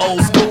dope,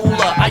 old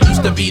schooler. I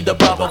used to be the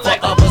brother for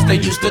others, they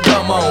used to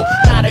dumb on.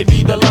 Now they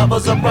be the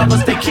lovers of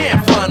brothers they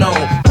can't front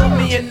on. Put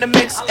me in the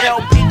mix,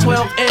 LP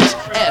 12-inch,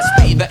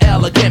 SP, the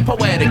elegant,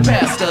 poetic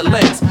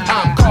pestilence.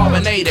 I'm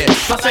carbonated,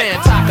 my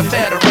Santa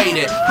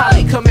confederated,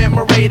 highly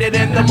commemorated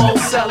and the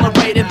most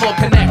celebrated for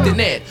connecting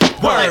it.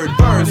 Word,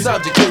 verb,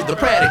 subject to the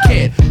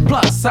predicate.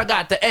 Plus, I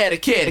got the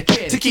etiquette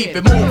to keep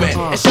it moving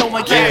and show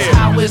my cats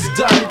how it's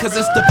done, cause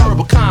it's the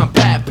verbal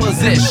combat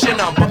position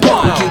number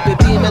one. Keep it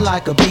beaming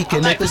like a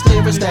beacon. If it's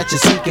lyrics that you're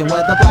seeking,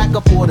 whether black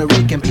or Puerto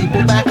Rican,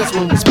 people back us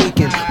when we're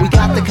speaking. We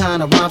got the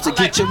kind of rhymes to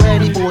get you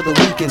ready for the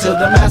weekend. To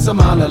the mass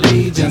amount of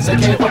legions, I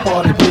came for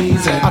party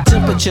pleasing. Our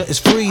temperature is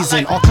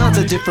freezing, all kinds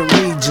of different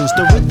regions.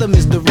 The rhythm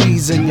is the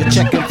reason you're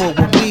checking for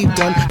what we've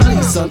done.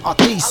 Please, son, our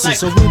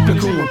thesis, a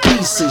rubric in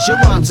pieces. Your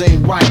rhymes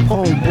ain't right,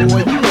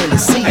 homeboy, you in the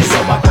season. Hey,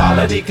 so my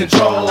quality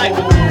control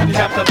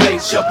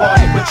captivates your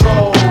party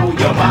patrol.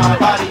 Your mind,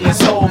 body, and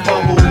soul,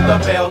 for who the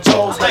bell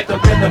tolls, let the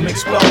rhythm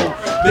explode.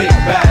 Big,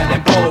 bad,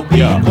 and bold,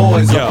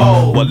 B-boys of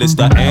old. Well, it's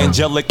the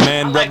angelic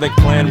man, relic,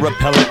 plan,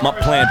 repellent. My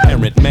planned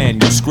parent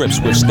manuscripts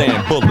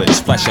withstand bullets.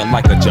 Flashing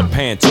like a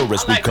Japan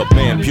tourist, we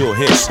command pure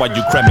hits. While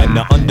you cramming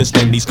to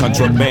understand these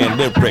contraband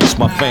lyrics,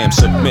 my fam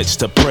submits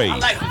to pray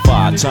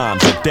 5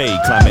 times a day,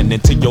 climbing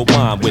into your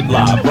mind with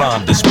live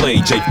rhyme display.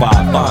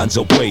 J5 finds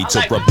a way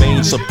to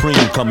remain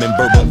supreme, coming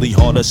verbally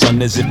harder,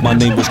 son, as if my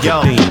name was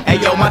Kadeem. Hey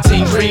yo, my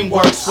team dream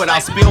works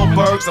without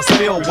Spielbergs, I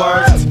spill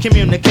words.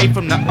 Communicate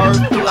from the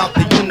earth throughout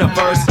the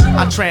universe.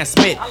 I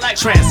transmit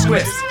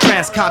transcripts,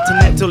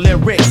 transcontinental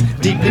lyrics,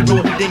 deeply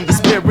rooted in your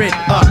spirit.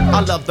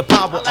 I love the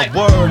power of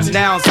words,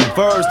 nouns and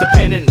verbs, the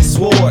pen and the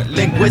sword.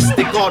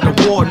 Linguistic art of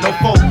war, no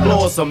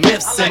folklores or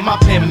myths in my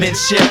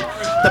penmanship.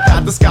 The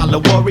path of scholar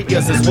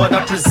warriors is what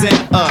I present.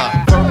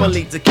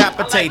 Verbally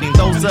decapitating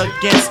those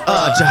against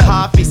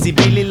Jahafi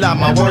Sibilila.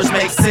 My words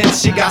make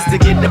sense. You got to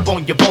get up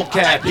on your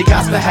vocab. You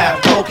got to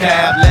have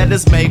vocab.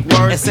 Letters make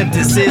words and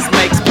sentences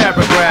makes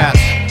paragraphs.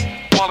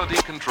 Quality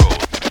control.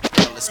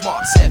 The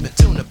smart 7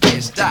 tuna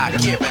fish, die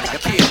giving a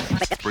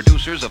kid.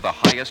 Producers of the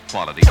highest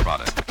quality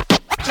product.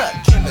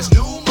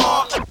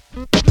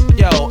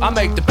 Yo, I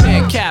make the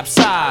pen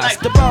capsize.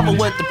 The brother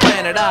with the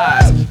planet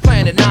eyes.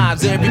 Planet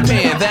knives, every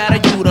pen that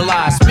I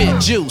utilize. Spit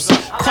juice,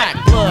 crack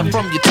blood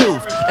from your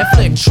tooth.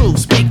 Inflict truth,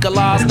 speak a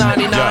law's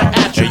 99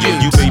 attributes.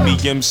 Hey, you baby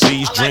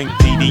MCs drink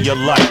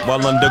Pedialyte,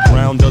 while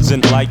underground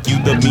doesn't like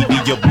you, the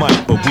media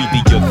might. But we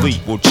the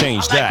elite will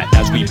change that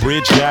as we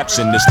bridge gaps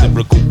in this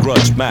lyrical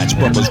grudge match.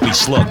 Brothers, we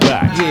slug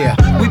back. Yeah,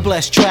 we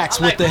bless tracks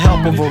with the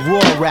help of a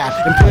raw rap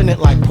and print it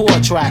like poor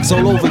tracks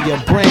all over your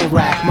brain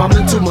rack. My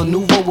mental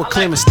maneuver will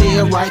clear and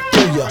steer right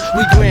through ya.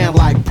 We grand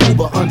like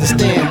Pooba,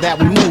 understand that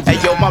we move. Hey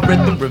yo, my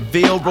rhythm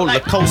reveal, roller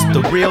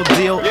coaster, real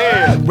deal.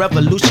 Yeah.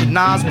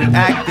 Revolutionize,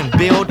 react and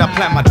build. I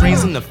plant my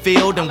dreams in the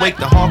field and wait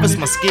to harvest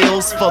my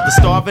skills for the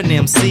starving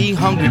MC,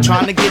 hungry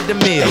trying to get the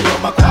meal. Hey yo,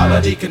 my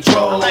quality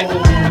control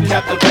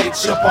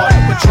captivates your party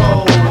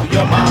patrol.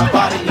 Your mind,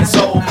 body, and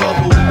soul, for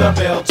who the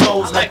bell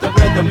tolls, let the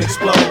rhythm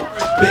explode.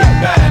 Big,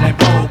 bad, and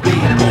bold,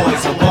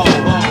 B-boys of old.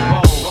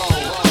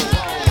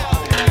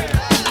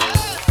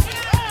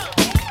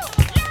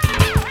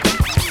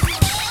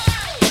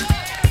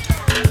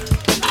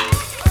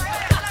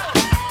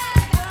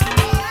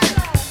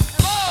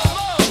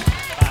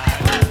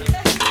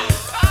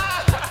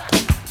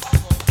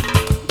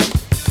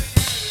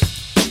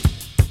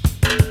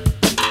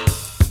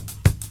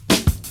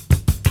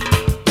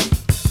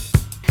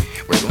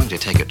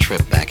 Take a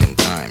trip back in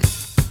time.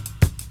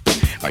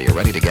 Are you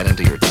ready to get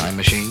into your time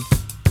machine?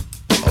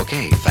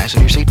 Okay,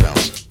 fasten your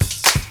seatbelts.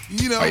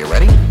 You know, are you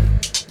ready?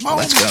 My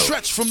Let's homie go.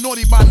 Stretch from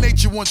Naughty by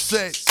Nature once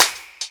said,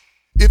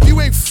 if you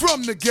ain't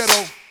from the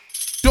ghetto,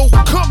 don't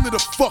come to the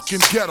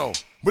fucking ghetto.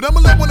 But I'ma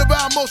let one of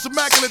our most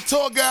immaculate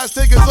tall guys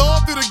take us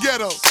all through the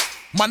ghetto.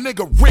 My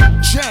nigga Rick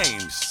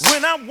James.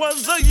 When I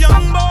was a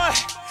young boy,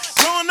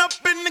 growing up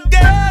in the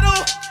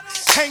ghetto,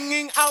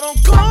 hanging out on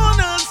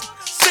corners,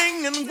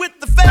 singing with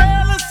the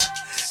fellas,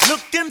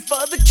 looking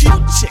for the cute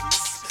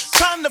chicks,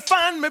 trying to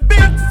find me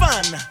big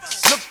fun,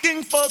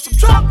 looking for some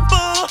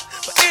trouble,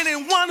 for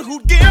anyone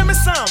who'd give me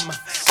some.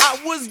 I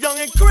was young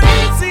and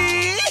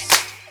crazy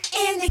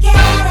in the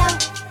ghetto,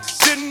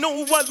 didn't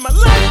know what my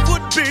life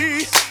would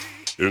be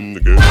In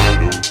the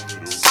ghetto.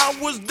 I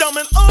was dumb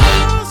and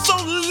oh so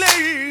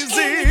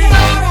lazy.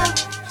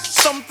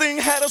 Something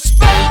had a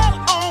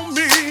spell on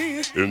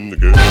me. In the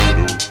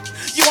ghetto.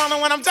 You wanna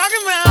know what I'm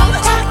talking about?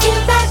 Talking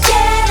about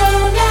ghetto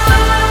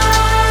life.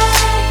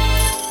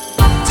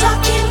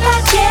 Talking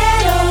about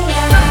ghetto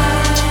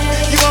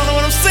life. You wanna know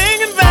what I'm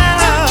singing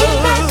about? Talking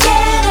about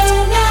ghetto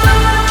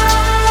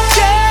life.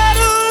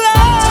 Ghetto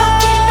life.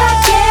 Talking about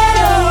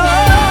ghetto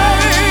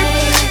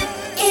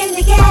life. In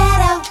the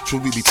ghetto. True,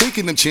 we be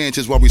taking them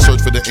chances while we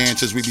search for the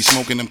answers. We be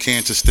smoking them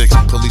cancer sticks.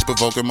 Police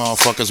provoking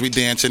motherfuckers. We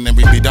dancing and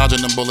we be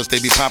dodging them bullets. They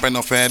be popping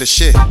off fat as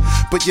shit.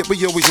 But yet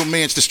we always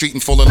romance the street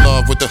and fall in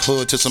love with the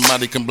hood till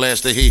somebody can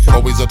blast the heat.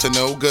 Always up to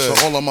no good.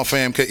 So all of my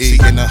fam could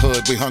eat. In the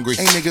hood, we hungry.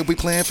 Hey nigga, we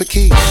playing for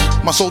keys.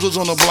 My soldiers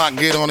on the block,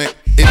 get on it.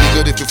 It be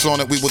good if you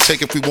flaunt it, we will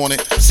take if we want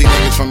it. See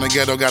niggas from the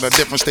ghetto got a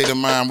different state of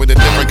mind with a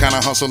different kind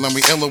of hustle, and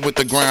we iller with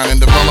the grind and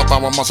develop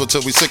our muscle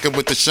till we sicker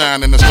with the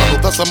shine and the struggle.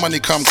 Thus our money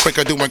come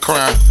quicker doing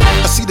crime.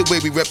 I see the way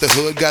we rep the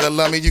hood, gotta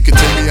love me. You can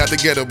take me out the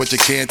ghetto, but you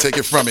can't take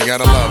it from me.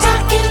 Gotta love me.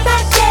 Talking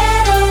about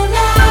ghetto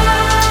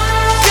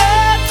life.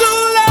 Ghetto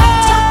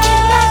life.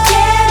 Talking about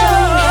ghetto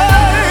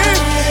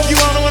life. You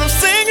wanna know what I'm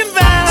singing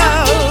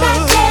about? Talking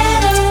about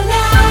ghetto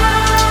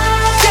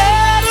life.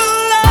 Ghetto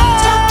life.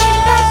 Talking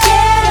about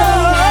ghetto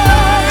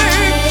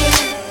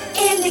life.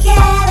 In the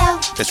ghetto.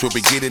 That's where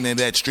we get into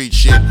that street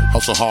shit.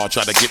 Hustle hard,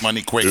 try to get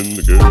money quick. In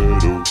the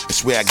ghetto.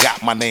 It's where I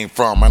got my name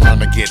from. I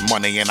learned to get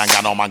money and I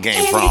got all my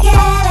game In from. the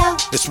ghetto.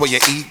 It's where you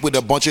eat with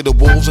a bunch of the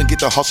wolves and get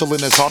the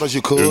hustling as hard as you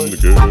In could. the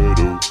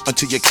ghetto.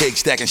 Until your cake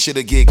stacking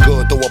shit'll get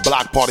good. Throw a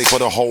block party for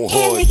the whole In the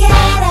hood.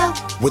 ghetto.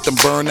 With them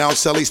burnout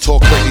cellies,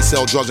 talk crazy,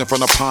 sell drugs in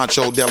front of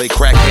Poncho Deli.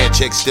 Crackhead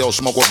chicks still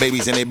smoke with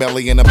babies in their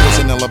belly. In the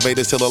prison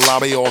elevators till the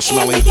lobby all In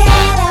smelly. the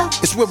ghetto.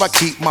 It's where I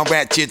keep my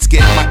ratchets,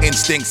 get my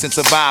instincts and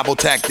survival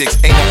tactics.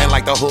 Ain't nothing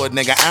like the hood,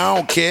 nigga, I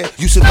don't care.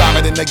 You survive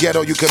it in the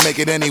ghetto, you can make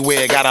it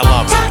anywhere. Gotta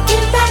love it.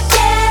 Talking about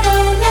ghetto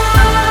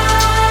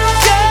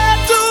life.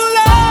 Ghetto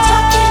life.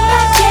 Talking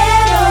about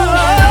ghetto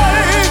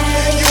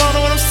life. You wanna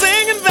know what I'm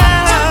singing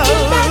about?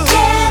 Talking about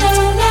ghetto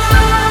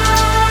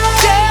life.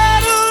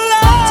 Ghetto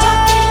life.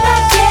 Talking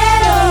about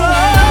ghetto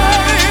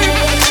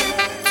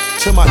life.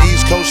 To my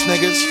East Coast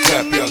niggas,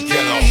 rap your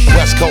ghetto.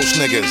 West Coast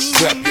niggas,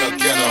 rap your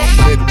ghetto.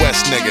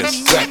 Midwest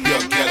niggas, rap your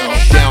ghetto.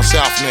 Down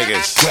South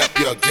niggas, rap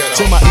your ghetto.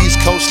 To my East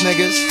Coast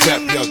niggas,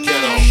 rap your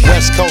ghetto.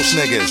 West Coast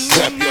niggas,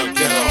 rap your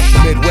ghetto.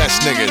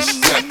 Midwest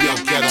niggas, rap your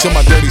ghetto. To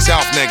my dirty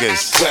South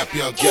niggas, rap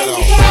your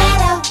ghetto.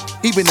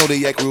 Even though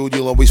they act rude,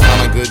 you'll always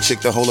find a good chick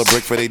to hold a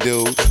brick for they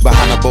dude.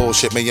 Behind the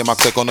bullshit, me and my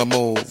clique on the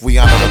move. We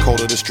honor the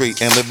code of the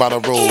street and live by the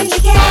In rules. the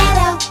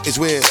ghetto. It's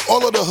where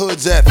all of the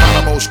hoods at,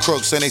 find the most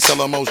crooks and they sell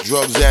the most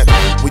drugs at.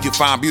 Where you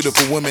find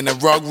beautiful women and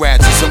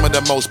rugrats and some of the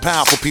most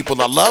powerful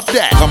people. I love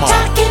that. Come on.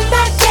 Talking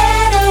about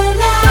ghetto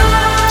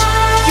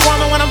life. You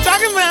wanna know what I'm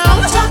talking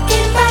about?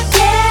 Talking about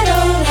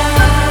ghetto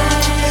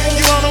life.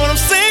 You wanna know what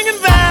I'm singing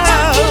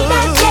about? Talking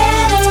about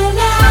ghetto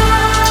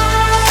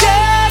life.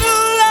 Ghetto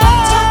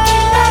life.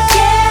 Talking about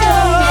ghetto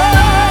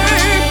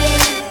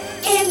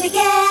life. In the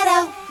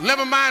ghetto.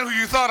 Never mind who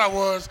you thought I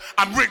was.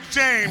 I'm Rick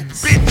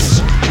James,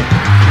 bitch.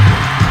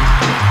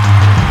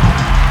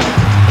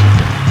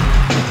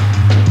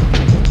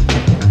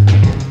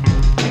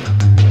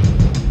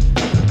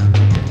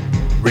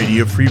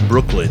 Radio Free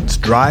Brooklyn's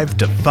Drive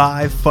to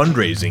 5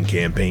 fundraising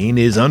campaign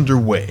is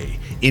underway.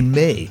 In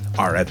May,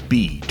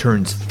 RFB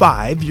turns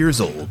 5 years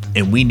old,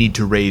 and we need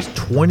to raise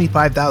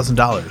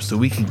 $25,000 so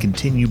we can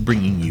continue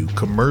bringing you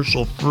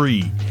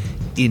commercial-free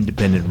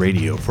independent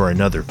radio for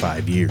another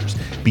 5 years.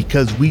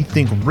 Because we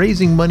think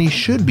raising money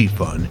should be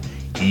fun,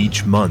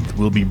 each month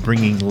we'll be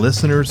bringing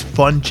listeners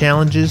fun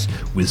challenges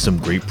with some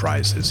great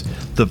prizes.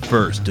 The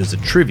first is a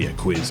trivia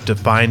quiz to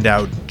find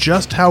out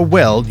just how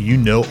well you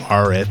know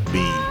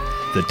RFB.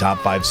 The top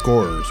 5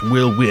 scorers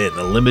will win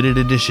a limited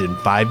edition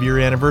 5-year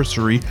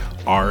anniversary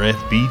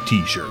RFB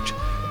t-shirt.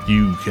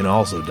 You can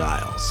also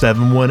dial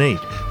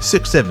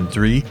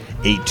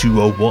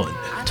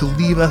 718-673-8201 to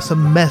leave us a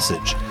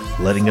message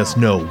letting us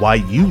know why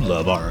you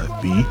love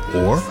RFB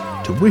or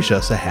to wish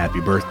us a happy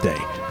birthday.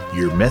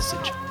 Your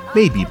message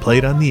may be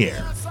played on the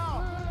air.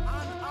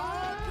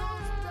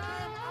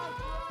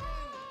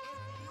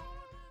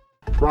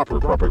 Proper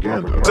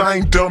propaganda.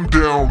 Dang dumb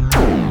down.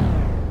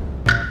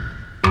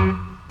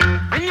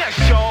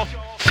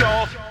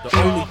 The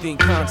only thing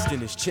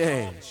constant is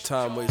change.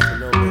 Time waits for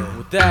no man.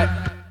 With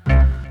that,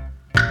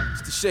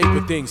 it's the the shape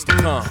of things to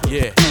come,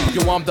 yeah.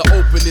 Yo, I'm the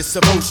openest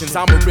of oceans,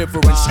 I'm a river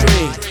and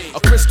stream. A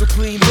crystal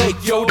clean lake,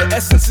 yo, the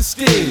essence is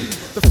steam.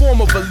 The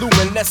form of a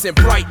luminescent,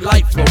 bright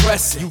light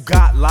fluorescent. You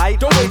got light?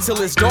 Don't wait till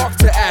it's dark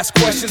to ask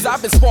questions.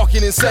 I've been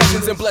sparking in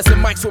sessions and blessing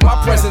mics with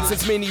my presence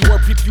since many were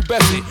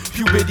prepubescent,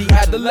 puberty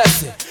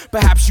adolescent.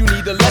 Perhaps you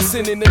need a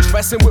lesson in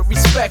addressing with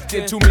respect,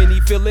 and too many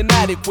feel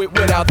inadequate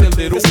without their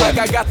little. It's like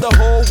I got the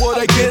whole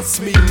world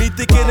against me. Me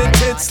thinking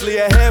intensely,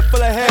 a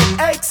handful of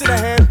headaches and a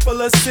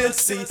handful of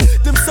Cincy.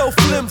 Them so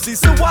flimsy,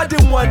 so why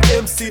didn't one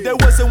MC? There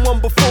wasn't one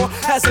before,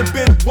 hasn't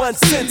been one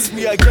since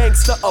me. A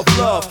gangster of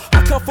love,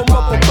 I come from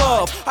up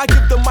above. I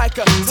give the mic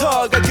a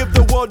tug, I give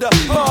the world a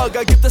hug,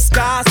 I give the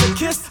skies a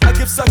kiss, I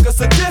give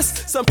suckers a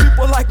diss. Some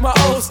people like my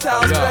old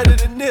styles better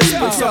than this,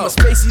 but some are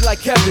spacey like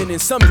Kevin,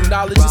 and some do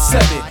knowledge is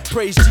 7.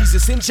 Praise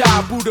Jesus and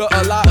Jah, Buddha,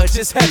 Allah, or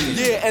just heaven.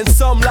 Yeah, and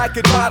some like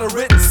it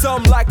moderate, and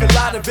some like a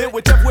lot of it.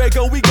 Whichever way it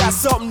go, we got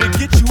something to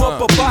get you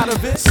up out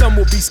of it. Some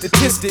will be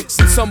statistics,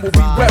 and some will be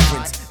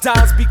reference.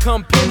 Dimes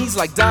become pennies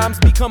like dimes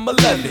become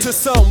 11. To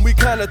some, we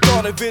kinda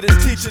thought of it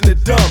as teaching the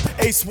dumb.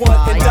 Ace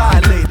 1 and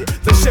dilated,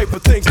 the shape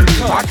of things to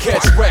come. I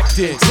catch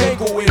rectangles,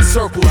 tangle in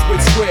circles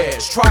with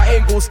squares,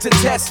 triangles to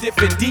test if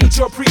indeed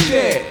you're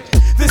prepared.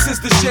 This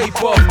is the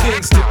shape of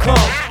things to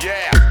come.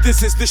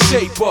 This is the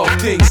shape of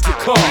things to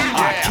come.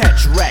 I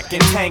catch, wreck,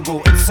 and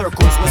tangle in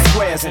circles with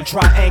squares and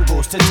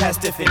triangles to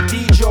test if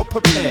indeed you're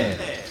prepared.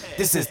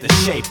 This is the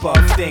shape of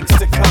things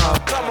to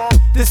come.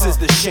 This is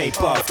the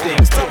shape of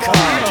things to come.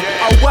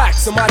 I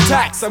wax him, I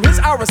tax him, his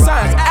aura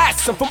science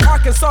acts him. From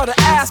Arkansas to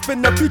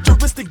Aspen, a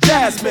futuristic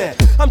jazz man.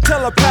 I'm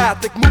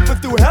telepathic, moving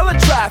through hella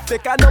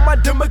traffic. I know my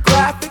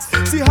demographics,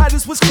 see how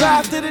this was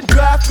crafted and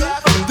drafted.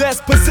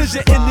 There's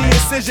precision in the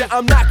incision.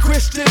 I'm not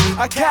Christian,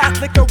 a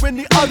Catholic, or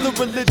any other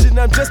religion.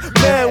 I'm just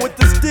man with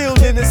the steel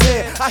in his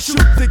hand. I shoot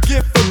the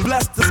gift and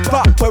bless the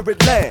spot where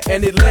it lands.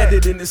 And it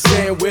landed in the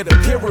sand where the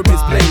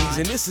pyramids blaze.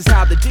 And this is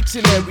how the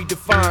dictionary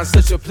defines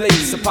such a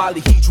place. A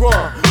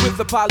polyhedron with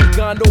a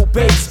polygonal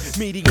base,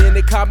 meeting in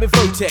a common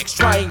vertex,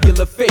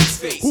 triangular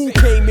face. Who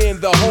came in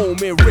the home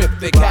and ripped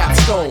the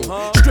capstone?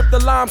 Stripped the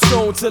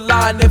limestone to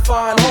line their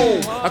fine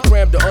home. I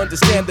crammed to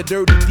understand the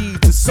dirty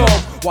deeds of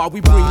some, while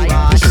we bring you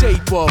the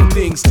shape of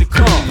things to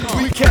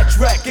come. We catch,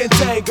 wreck, and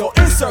tangle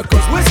in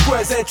circles with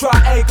squares and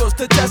triangles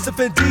to test if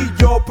indeed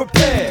you're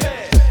prepared.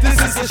 This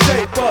is the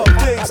shape of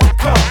things to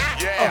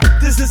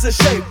come. This is the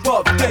shape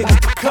of things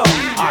to come.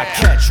 I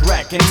catch,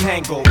 wreck, and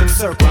tangle in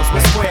circles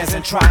with squares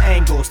and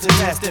triangles to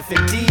test if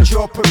indeed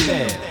you're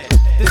prepared.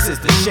 This is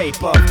the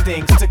shape of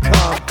things to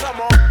come.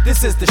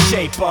 This is the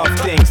shape of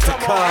things to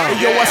come.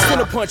 Hey, yo, I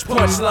still punch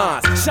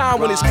lines, shine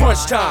when it's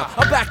crunch time.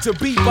 I'm back to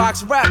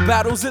beatbox rap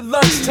battles at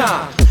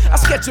lunchtime. I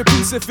sketch a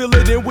piece and fill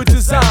it in with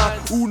design.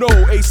 Uno,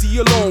 AC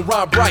alone,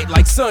 rhyme bright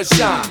like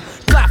sunshine.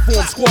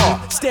 Platform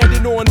squad,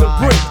 standing on the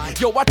brink.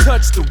 Yo, I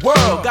touch the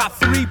world, got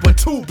 3 but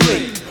 2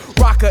 blink.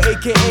 Rocker,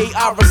 aka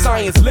Ira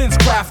Science lens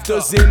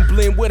crafters, in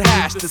blend with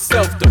hash, the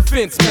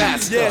self-defense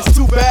master. Yeah, it's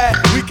too bad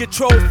we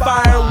control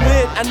fire and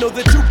wind. I know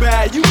that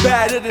you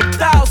badder than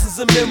thousands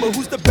of men.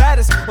 Who's the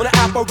baddest on the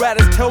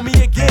apparatus? Tell me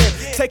again.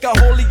 Take a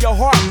hold of your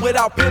heart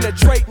without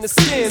penetrating the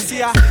skin.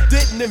 See, I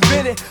didn't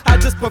invent it, I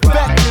just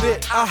perfected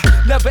it. I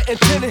never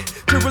intended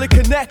to really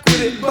connect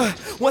with it, but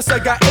once I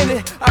got in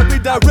it, I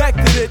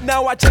redirected it.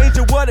 Now I change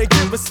the word and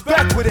give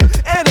respect with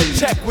it, and a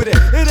check with it.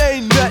 It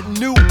ain't nothing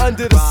new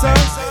under the sun.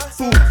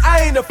 Fool,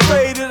 I ain't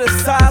afraid of the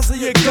size of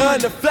your gun.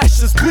 The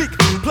flesh is weak,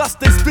 plus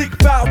they speak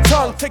foul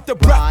tongue. Take the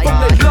breath from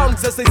their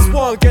lungs as they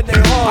swung and they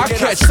hung. I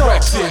catch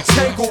wrecks and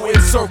tangle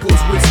in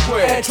circles with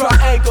squares and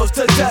triangles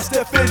to test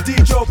if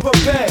indeed you're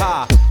prepared.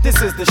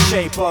 This is the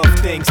shape of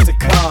things to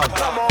come.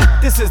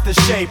 This is the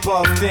shape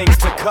of things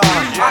to come.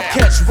 I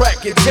catch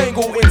wreck and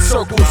tangle in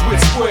circles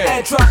with squares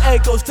and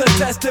triangles to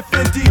test if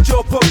indeed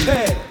you're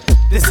prepared.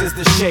 This is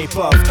the shape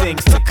of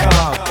things to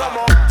come.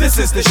 This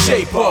is the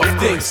shape of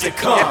things to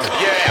come.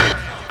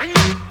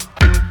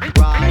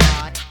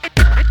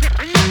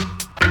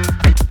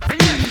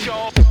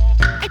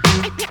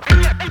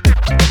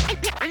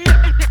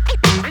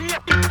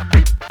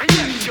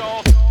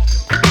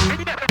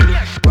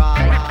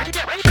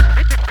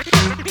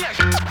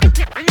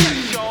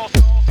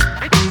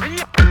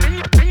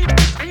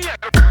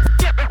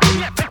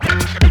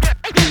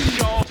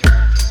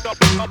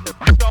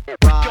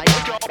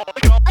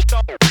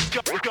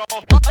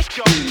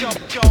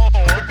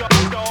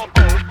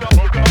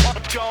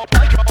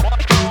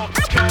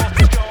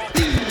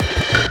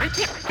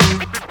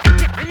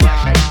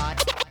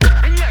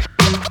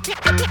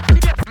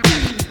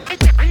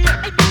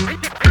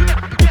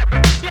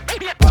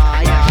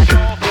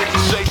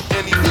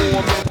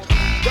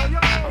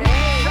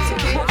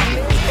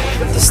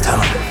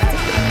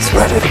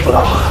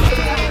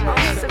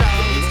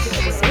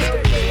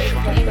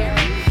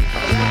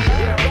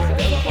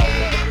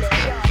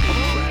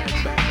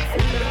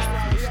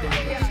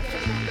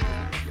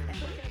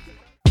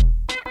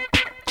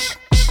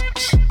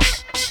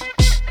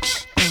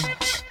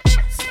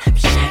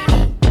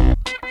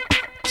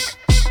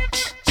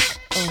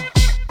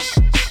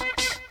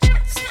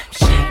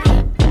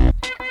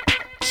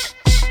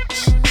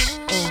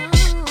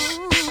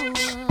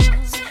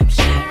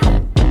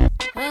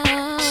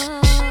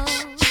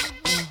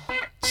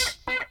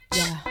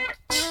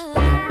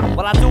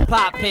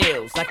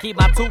 pills. I keep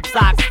my tube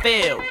socks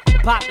filled.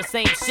 Pop the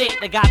same shit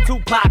that got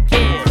Tupac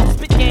killed.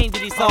 Spit game to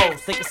these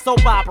hoes, like a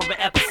soap opera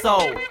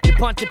episode. You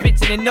punch a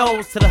bitch in the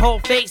nose till the whole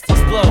face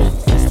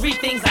explodes. There's 3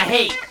 things I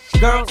hate: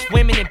 girls,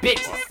 women, and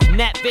bitches. I'm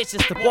that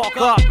vicious to walk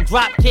up and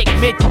drop kick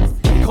midgets.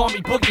 They call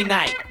me Boogie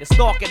Night, the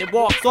stalker that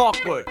walks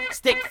awkward.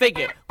 Stick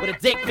figure with a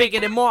dick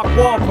bigger than Mark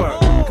Wahlberg.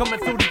 Coming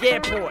through the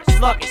airport,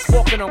 sluggish,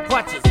 walking on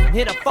crutches. And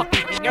hit a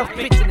fucking earth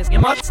bitch in his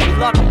much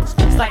luggage.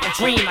 It's like a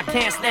dream, I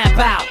can't snap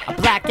out. I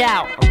black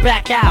out, I'm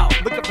back out.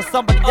 Looking for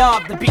somebody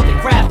up to beat the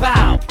crap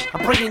out.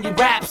 I'm bringing you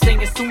rap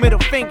singers, 2 middle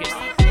fingers.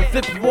 They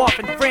flip you off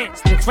in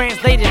French, then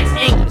translate it in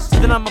English.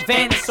 Then I'ma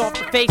vanish off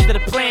the face of the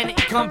planet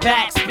and come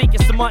back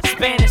speaking so much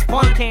Spanish,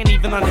 pun can't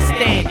even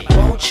understand it.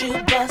 Won't you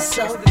bust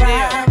a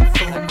rhyme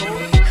for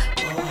me,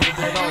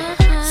 boy?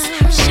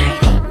 Slim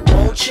Shady.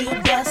 Won't you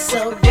bust a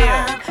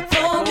rhyme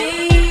for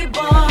me,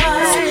 boy?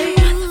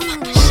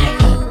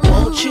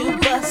 Won't you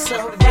bust a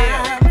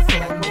rhyme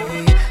for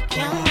me,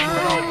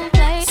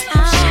 boy?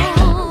 Slim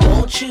Shady.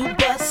 Won't you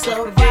bust a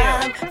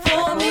rhyme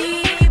for me,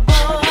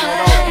 boy?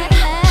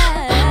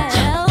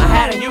 I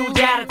had a huge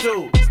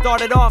attitude,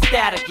 started off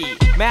staticky.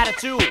 Mad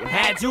at you,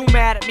 had you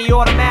mad at me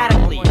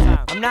automatically.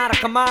 I'm not a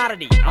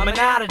commodity, I'm an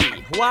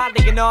oddity who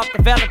oddly enough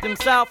developed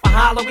himself a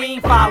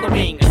Halloween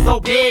following. It's so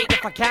big,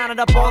 if I counted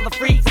up all the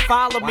freaks that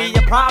follow me,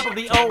 I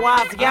probably owe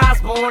Ozzy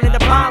Osbourne an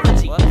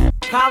apology.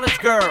 College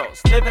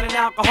girls, living in an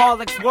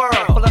alcoholic's world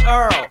full of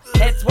Earl.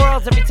 Head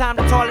swirls every time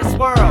the toilet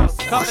swirls.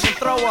 Covered in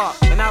throw up,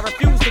 and I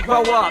refuse to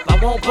grow up. I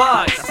won't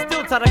budge, I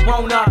still tell the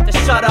grown up to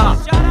shut up.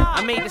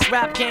 I made this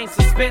rap game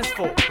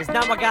suspenseful, cause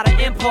now I got an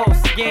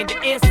impulse to gain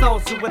the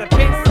insults you with a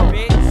pencil,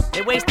 bitch.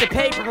 They wasted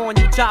paper on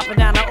you chopping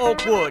down the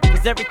oak wood,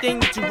 cause everything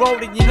that you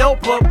wrote in your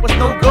notebook was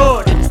no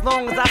good. And as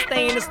long as I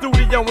stay in the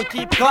studio and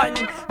keep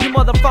cutting, you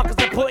motherfuckers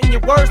are putting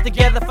your words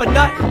together for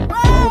nothing.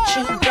 Won't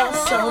you go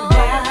so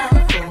down?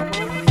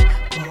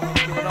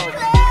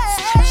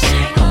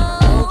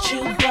 Won't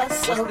you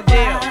bust a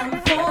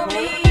rhyme for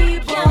me,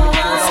 boy?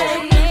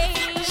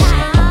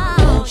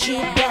 Won't you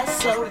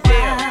bust a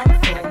rhyme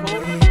for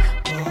me,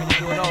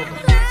 boy?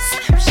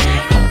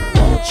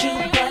 Won't you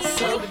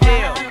bust a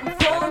rhyme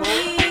for me,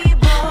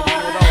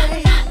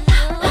 boy?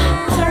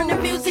 Turn the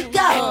music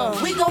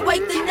up, we gon'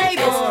 wake the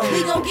neighbors. We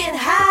gon' get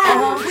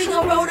high, we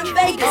gon' roll to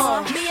Vegas.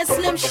 Me and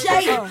Slim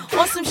Shady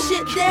on some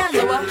shit down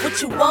low.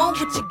 What you want,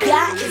 what you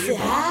got, is it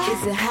high?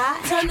 Is it high?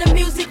 Turn the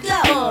music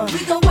up,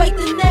 we gon' wake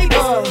the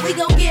neighbors. We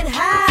gon' get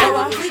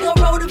high, we gon'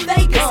 roll to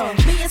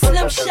Vegas. Me and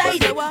Slim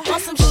Shady on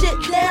some shit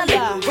down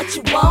low. What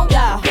you want,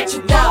 what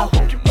you want,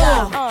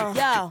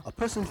 A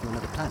person from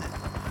another planet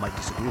might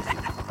disagree with you.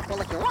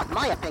 Well, if you want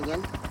my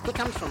opinion, he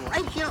comes from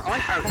right here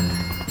on Earth.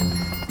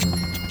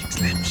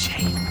 Slim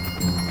Shady,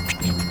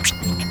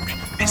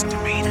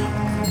 Misdemeanor,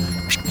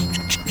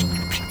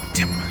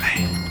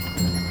 Timberland,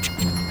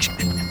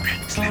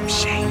 Slim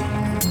Shady,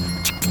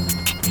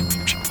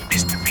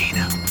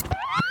 Misdemeanor.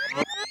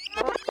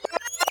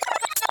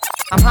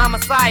 I'm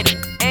homicidal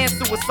and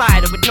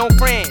suicidal with no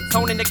friends,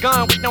 holding a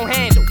gun with no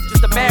handle,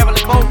 just a barrel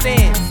at both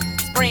ends.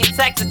 Spraying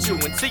text at you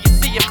until you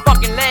see your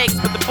fucking legs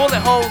with the bullet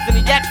holes in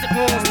the exit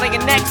wounds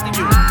laying next to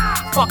you.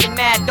 Fucking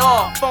mad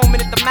dog, foaming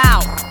at the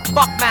mouth.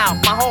 Fuck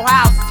mouth, my whole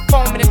house is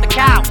foaming at the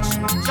couch.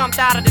 Jumped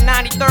out of the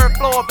 93rd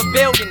floor of a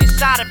building and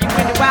shot every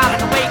window out on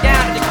the way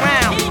down to the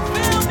ground.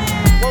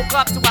 Woke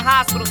up to a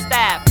hospital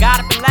staff, got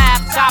up and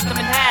laughed, chopped them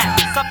in half,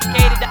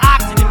 suffocated the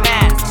oxygen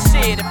mask.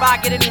 Shit, if I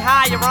get any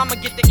higher, I'ma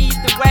get the East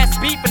and West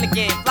beefing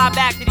again. Fly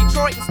back to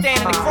Detroit and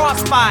stand in the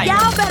crossfire.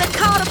 Y'all better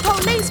call the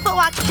police before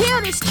I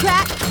kill this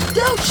track.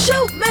 Don't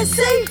shoot,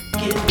 Missy.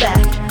 Get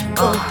back,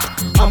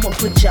 I'ma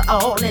put you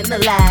all in the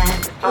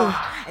line,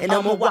 and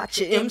I'ma watch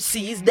your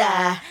MCs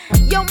die.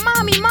 Yo,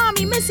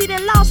 mommy, Missy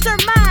done lost her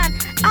mind.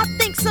 I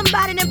think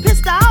somebody done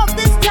pissed her off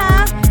this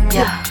time.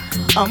 Yeah,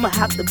 I'ma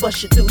have to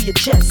bust you through your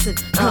chest, and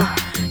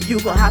you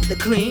gon' have to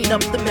clean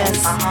up the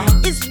mess.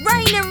 It's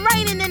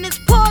raining and it's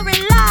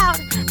pouring loud.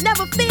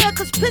 Never fear,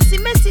 cause Pissy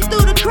Missy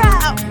through the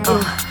crowd.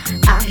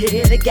 I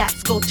hear the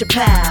gats go to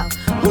pow.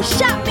 Who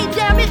shot me,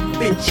 damn it?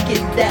 Bitch,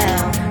 get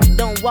down.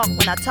 Don't walk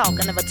when I talk,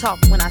 I never talk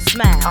when I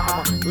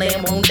smile. Lay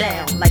them on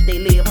down like they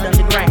lived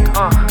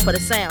underground. For the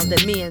sounds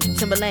that me and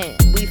Timberland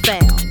we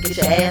found. Get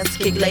your ass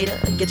kicked later,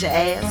 get your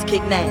ass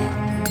kicked now.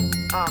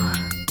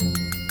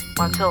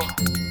 1, 2,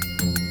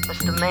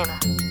 Misdemeanor,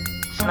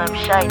 Slim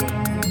Shady,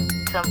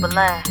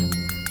 Timberland,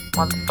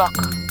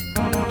 motherfucker.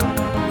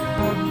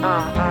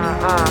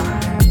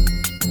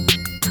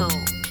 2,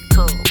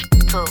 000.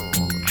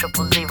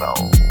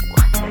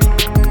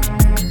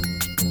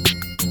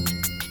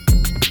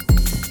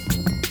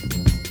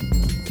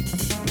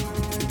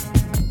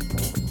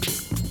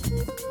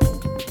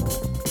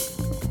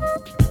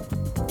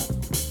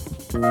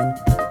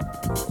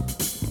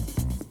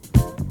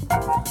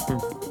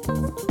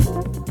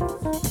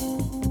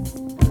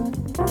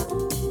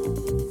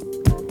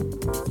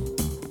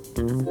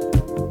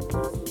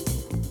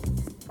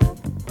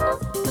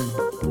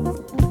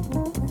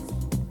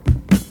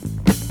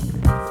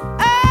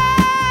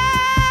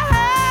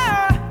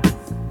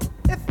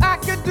 If I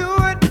could do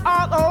it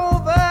all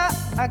over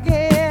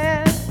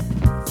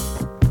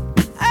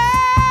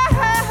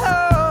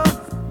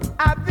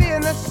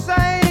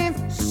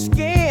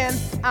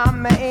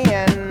I'm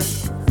in,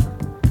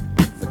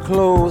 the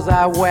clothes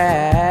I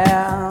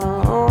wear,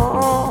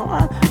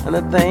 and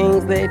the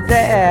things they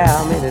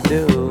dare me to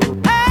do.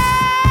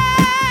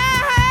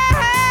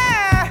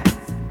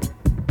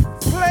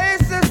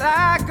 Places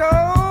I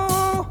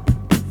go,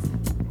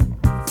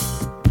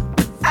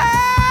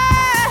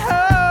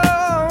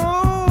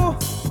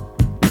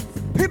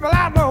 people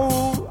I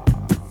know,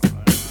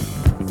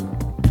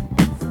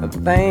 the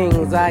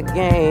things I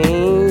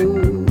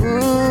gain,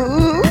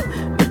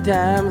 the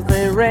times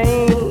they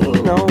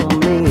rain on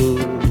me.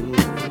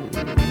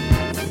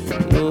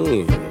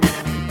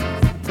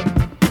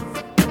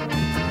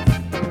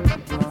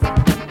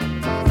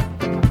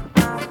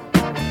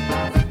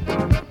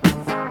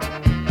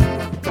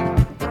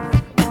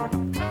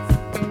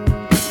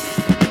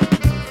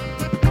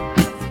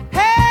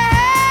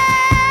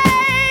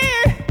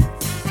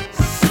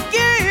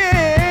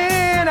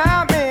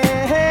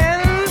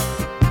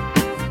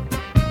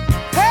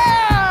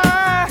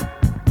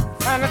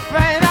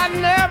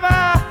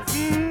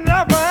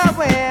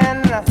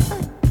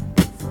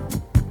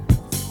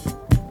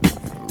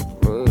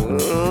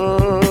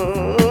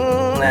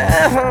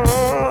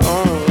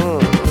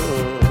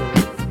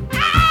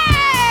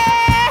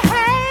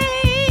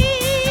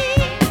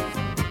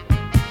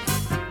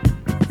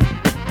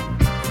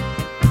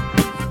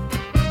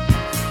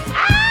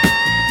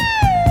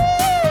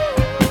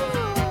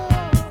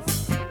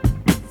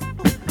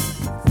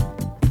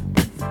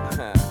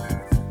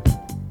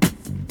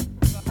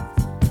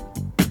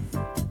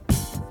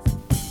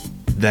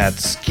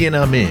 That's Skin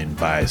I'm In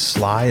by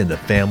Sly and the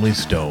Family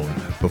Stone.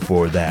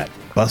 Before that,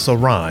 Busta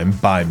Rhyme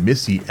by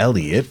Missy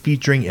Elliott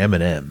featuring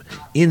Eminem.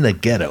 In the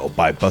Ghetto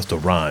by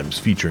Busta Rhymes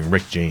featuring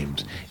Rick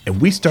James. And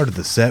we started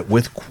the set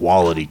with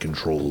Quality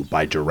Control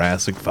by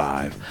Jurassic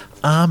 5.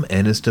 I'm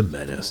Ennis the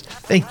Menace.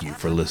 Thank you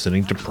for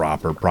listening to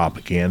Proper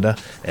Propaganda.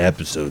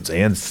 Episodes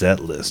and set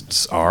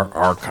lists are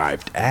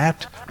archived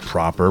at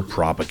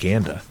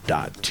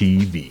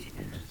properpropaganda.tv.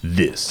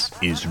 This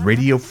is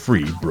Radio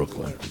Free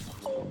Brooklyn.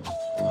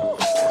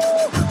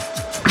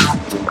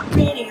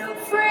 Radio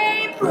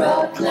Free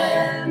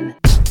Brooklyn.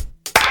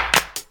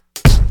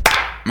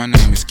 My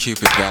name is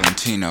Cupid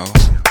Valentino,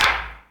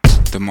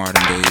 the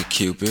modern day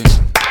Cupid,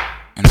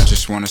 and I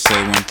just want to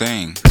say one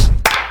thing.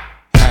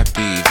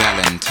 Happy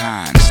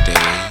Valentine's Day.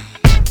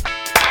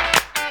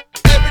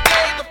 Every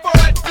day the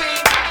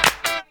 14th.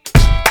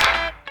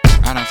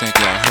 I don't think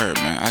y'all heard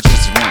me. I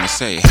just want to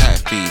say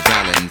Happy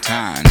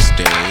Valentine's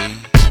Day.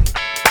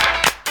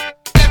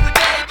 Every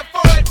day the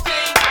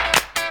 14th.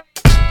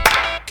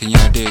 Can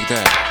y'all dig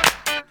that?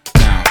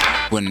 Now,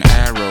 when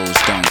arrows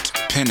don't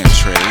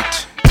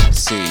penetrate,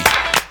 see.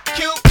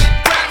 Cupid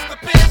grabs the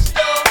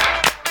pistol.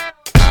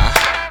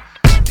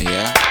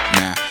 Yeah,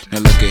 now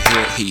look at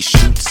here, he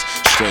shoots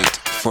straight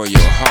for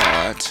your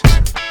heart.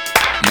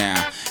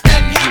 Now,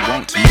 and he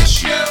won't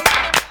miss you.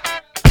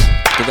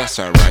 But that's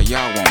alright,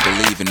 y'all won't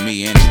believe in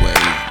me anyway,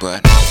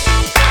 but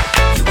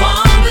you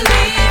won't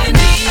believe in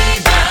me,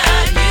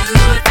 but you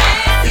would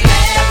fancy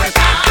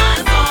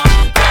leprechauns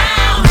on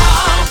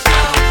Groundhog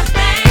Show.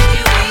 Thank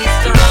you,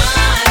 Easter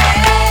Bunny.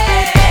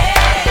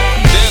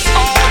 There's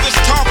all this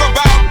talk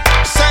about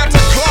Santa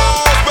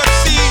Claus, but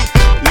see,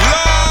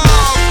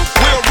 love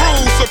will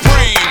rule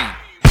supreme.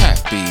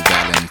 Happy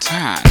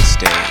Valentine's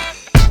Day.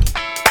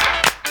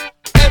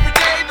 Every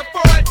day the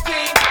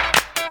 14th.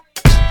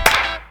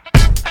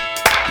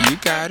 You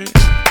got it.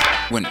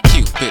 When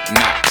Cupid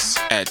knocks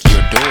at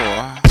your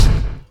door,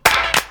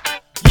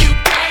 you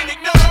can't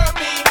ignore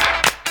me.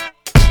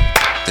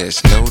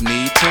 There's no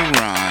need to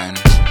run.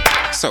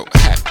 So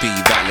happy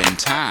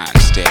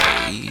Valentine's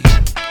Day.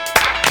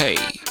 Hey.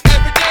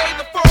 Every day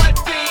the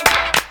 14th.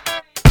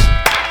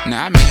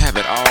 Now I may have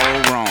it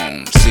all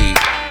wrong. See,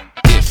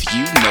 if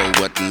you know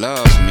what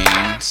love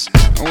means,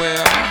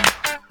 well,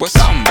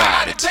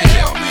 somebody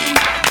tell me.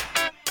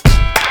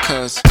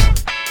 'Cause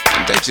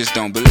they just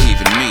don't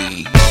believe in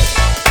me.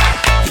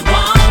 You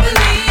won't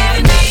believe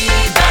in me,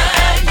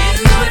 but you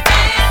would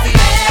fancy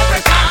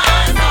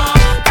leprechauns on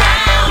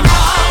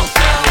Groundhog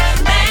Show.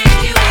 Thank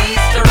you,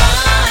 Easter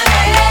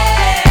Bunny.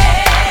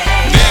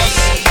 There's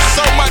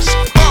so much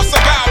fuss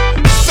about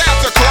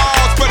Santa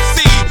Claus, but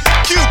see,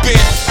 Cupid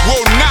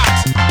will not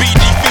be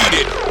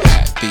defeated.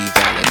 Happy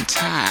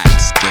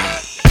Valentine's Day.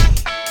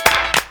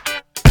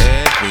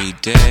 Every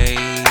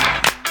day,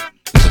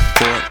 the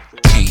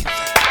 14th.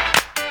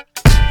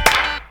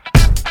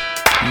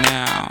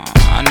 Now,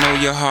 I know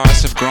your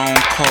hearts have grown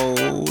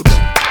cold,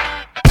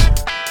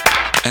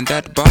 and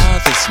that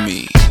bothers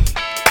me.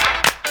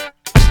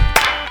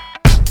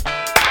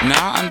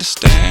 Now I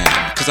understand,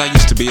 'cause I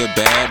used to be a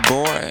bad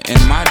boy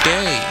in my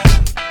day.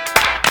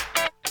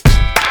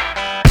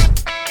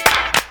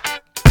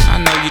 I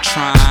know you're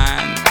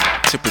trying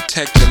to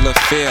protect your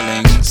little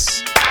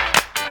feelings,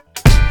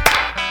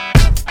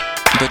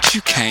 but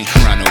you can't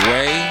run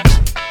away.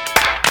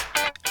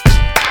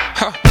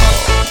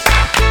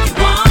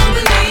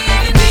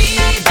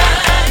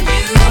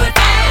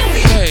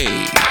 Hey,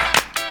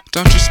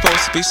 don't you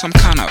supposed to be some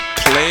kind of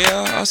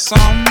player or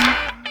something?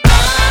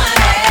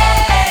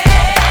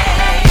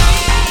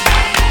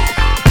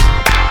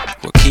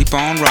 keep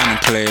on running,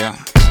 player,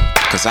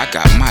 cause I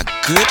got my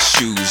good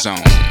shoes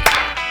on,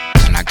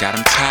 and I got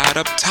them tied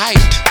up tight,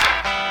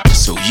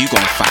 so you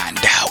gon' find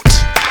out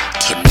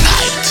tonight.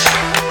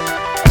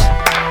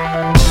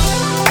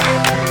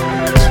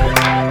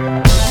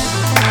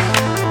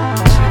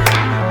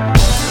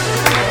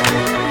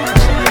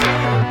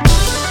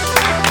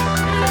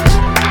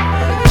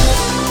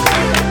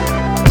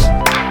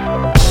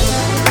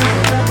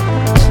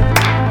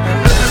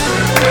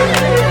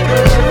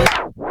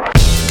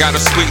 Got a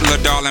sweet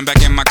little darling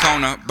back in my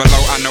corner.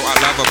 Below, I know I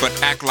love her, but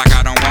act like I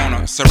don't want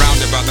her.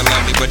 Surrounded by the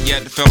lovely, but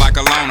yet feel like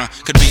a loner.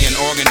 Could be an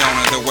organ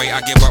donor the way I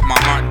give up my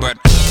heart,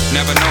 but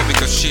never know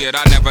because shit,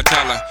 I never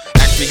tell her.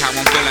 Ask me how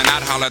I'm feeling,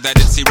 I'd holler that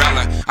it's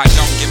Cirella. I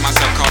don't get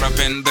myself caught up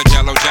in the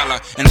jello jella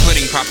and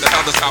pudding pop that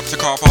others opt to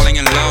call falling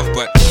in love.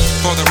 But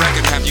for the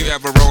record, have you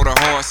ever rode a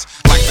horse?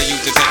 Like for you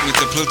to take me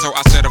to Pluto,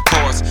 I said of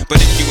course. But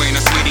if you ain't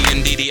a sweetie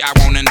indeedy, I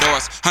won't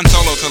endorse. Hun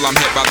Solo till I'm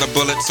hit by the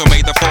bullet, so may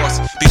the force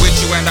be with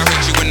you and I'll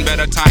hit you in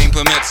better time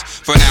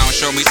permits. For now,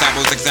 show me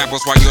samples,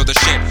 examples while you're the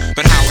shit.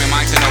 But how am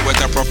I to know what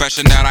the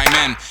profession that I'm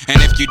in?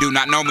 And if you do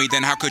not know me,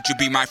 then how could you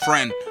be my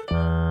friend?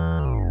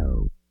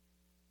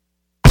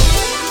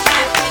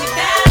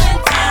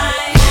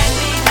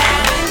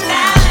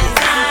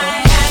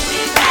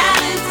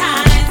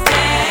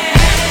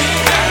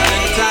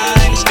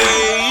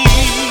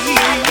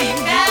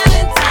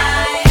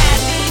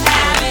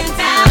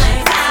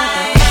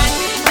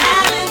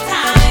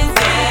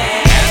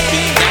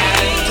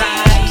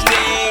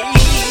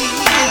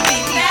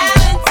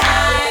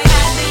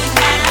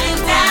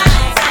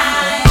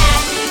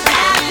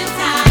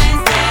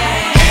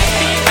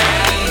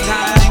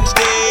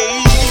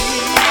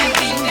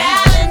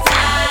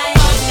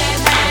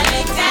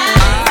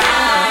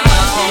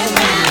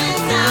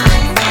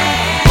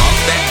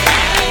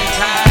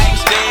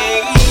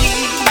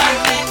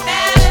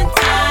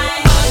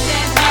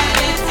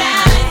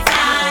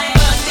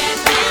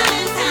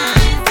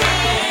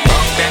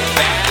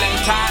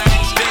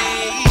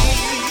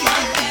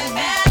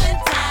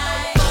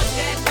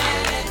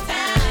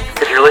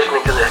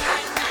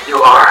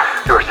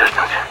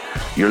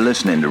 You're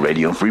listening to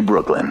Radio Free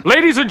Brooklyn.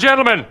 Ladies and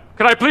gentlemen,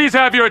 can I please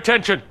have your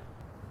attention?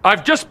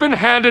 I've just been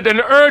handed an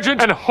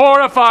urgent and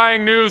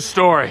horrifying news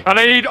story, and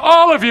I need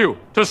all of you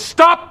to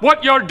stop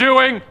what you're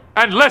doing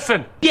and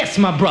listen. Yes,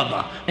 my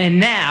brother. And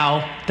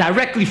now,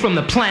 directly from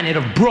the planet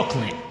of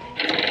Brooklyn.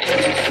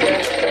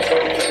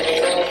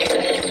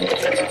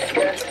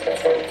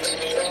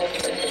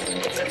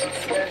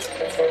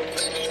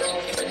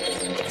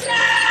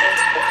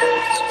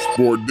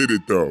 Sport did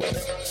it though.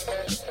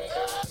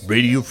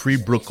 Radio Free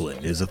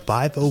Brooklyn is a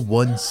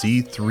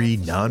 501c3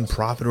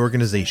 nonprofit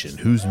organization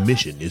whose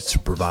mission is to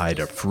provide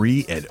a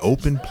free and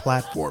open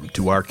platform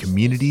to our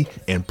community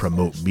and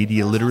promote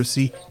media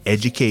literacy,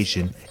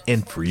 education,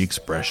 and free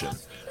expression.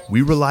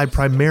 We rely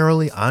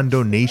primarily on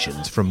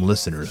donations from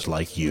listeners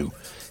like you.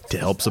 To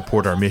help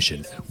support our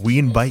mission, we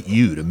invite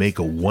you to make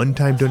a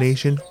one-time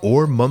donation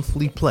or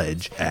monthly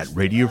pledge at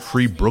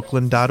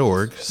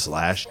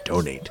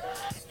radiofreebrooklyn.org/donate.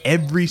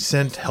 Every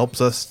cent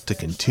helps us to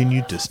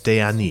continue to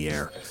stay on the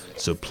air,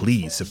 so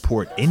please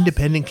support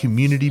independent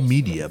community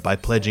media by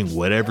pledging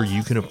whatever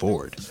you can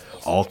afford.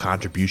 All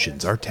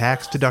contributions are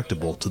tax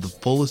deductible to the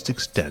fullest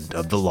extent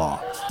of the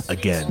law.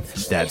 Again,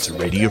 that's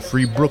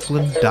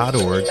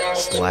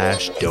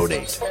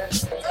radiofreebrooklyn.org/donate.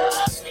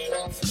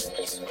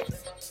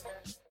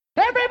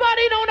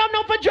 Everybody don't have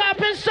no for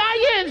dropping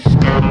science.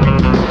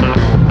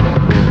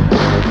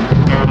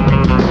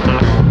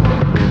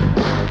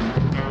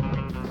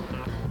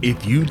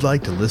 If you'd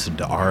like to listen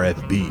to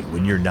RFB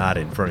when you're not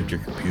in front of your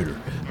computer,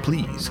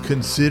 please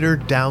consider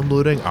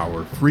downloading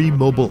our free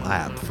mobile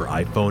app for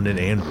iPhone and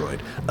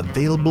Android,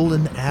 available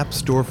in the App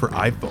Store for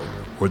iPhone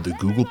or the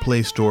Google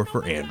Play Store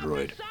for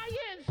Android.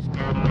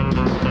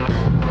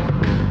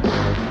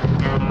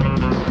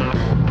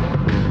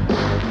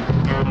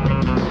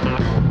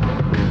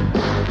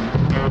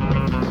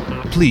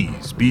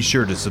 Please be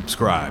sure to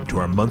subscribe to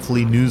our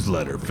monthly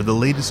newsletter for the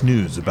latest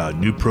news about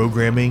new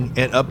programming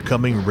and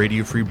upcoming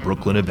Radio Free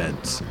Brooklyn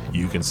events.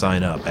 You can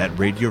sign up at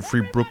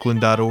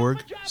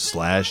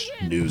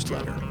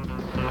radiofreebrooklyn.org/newsletter.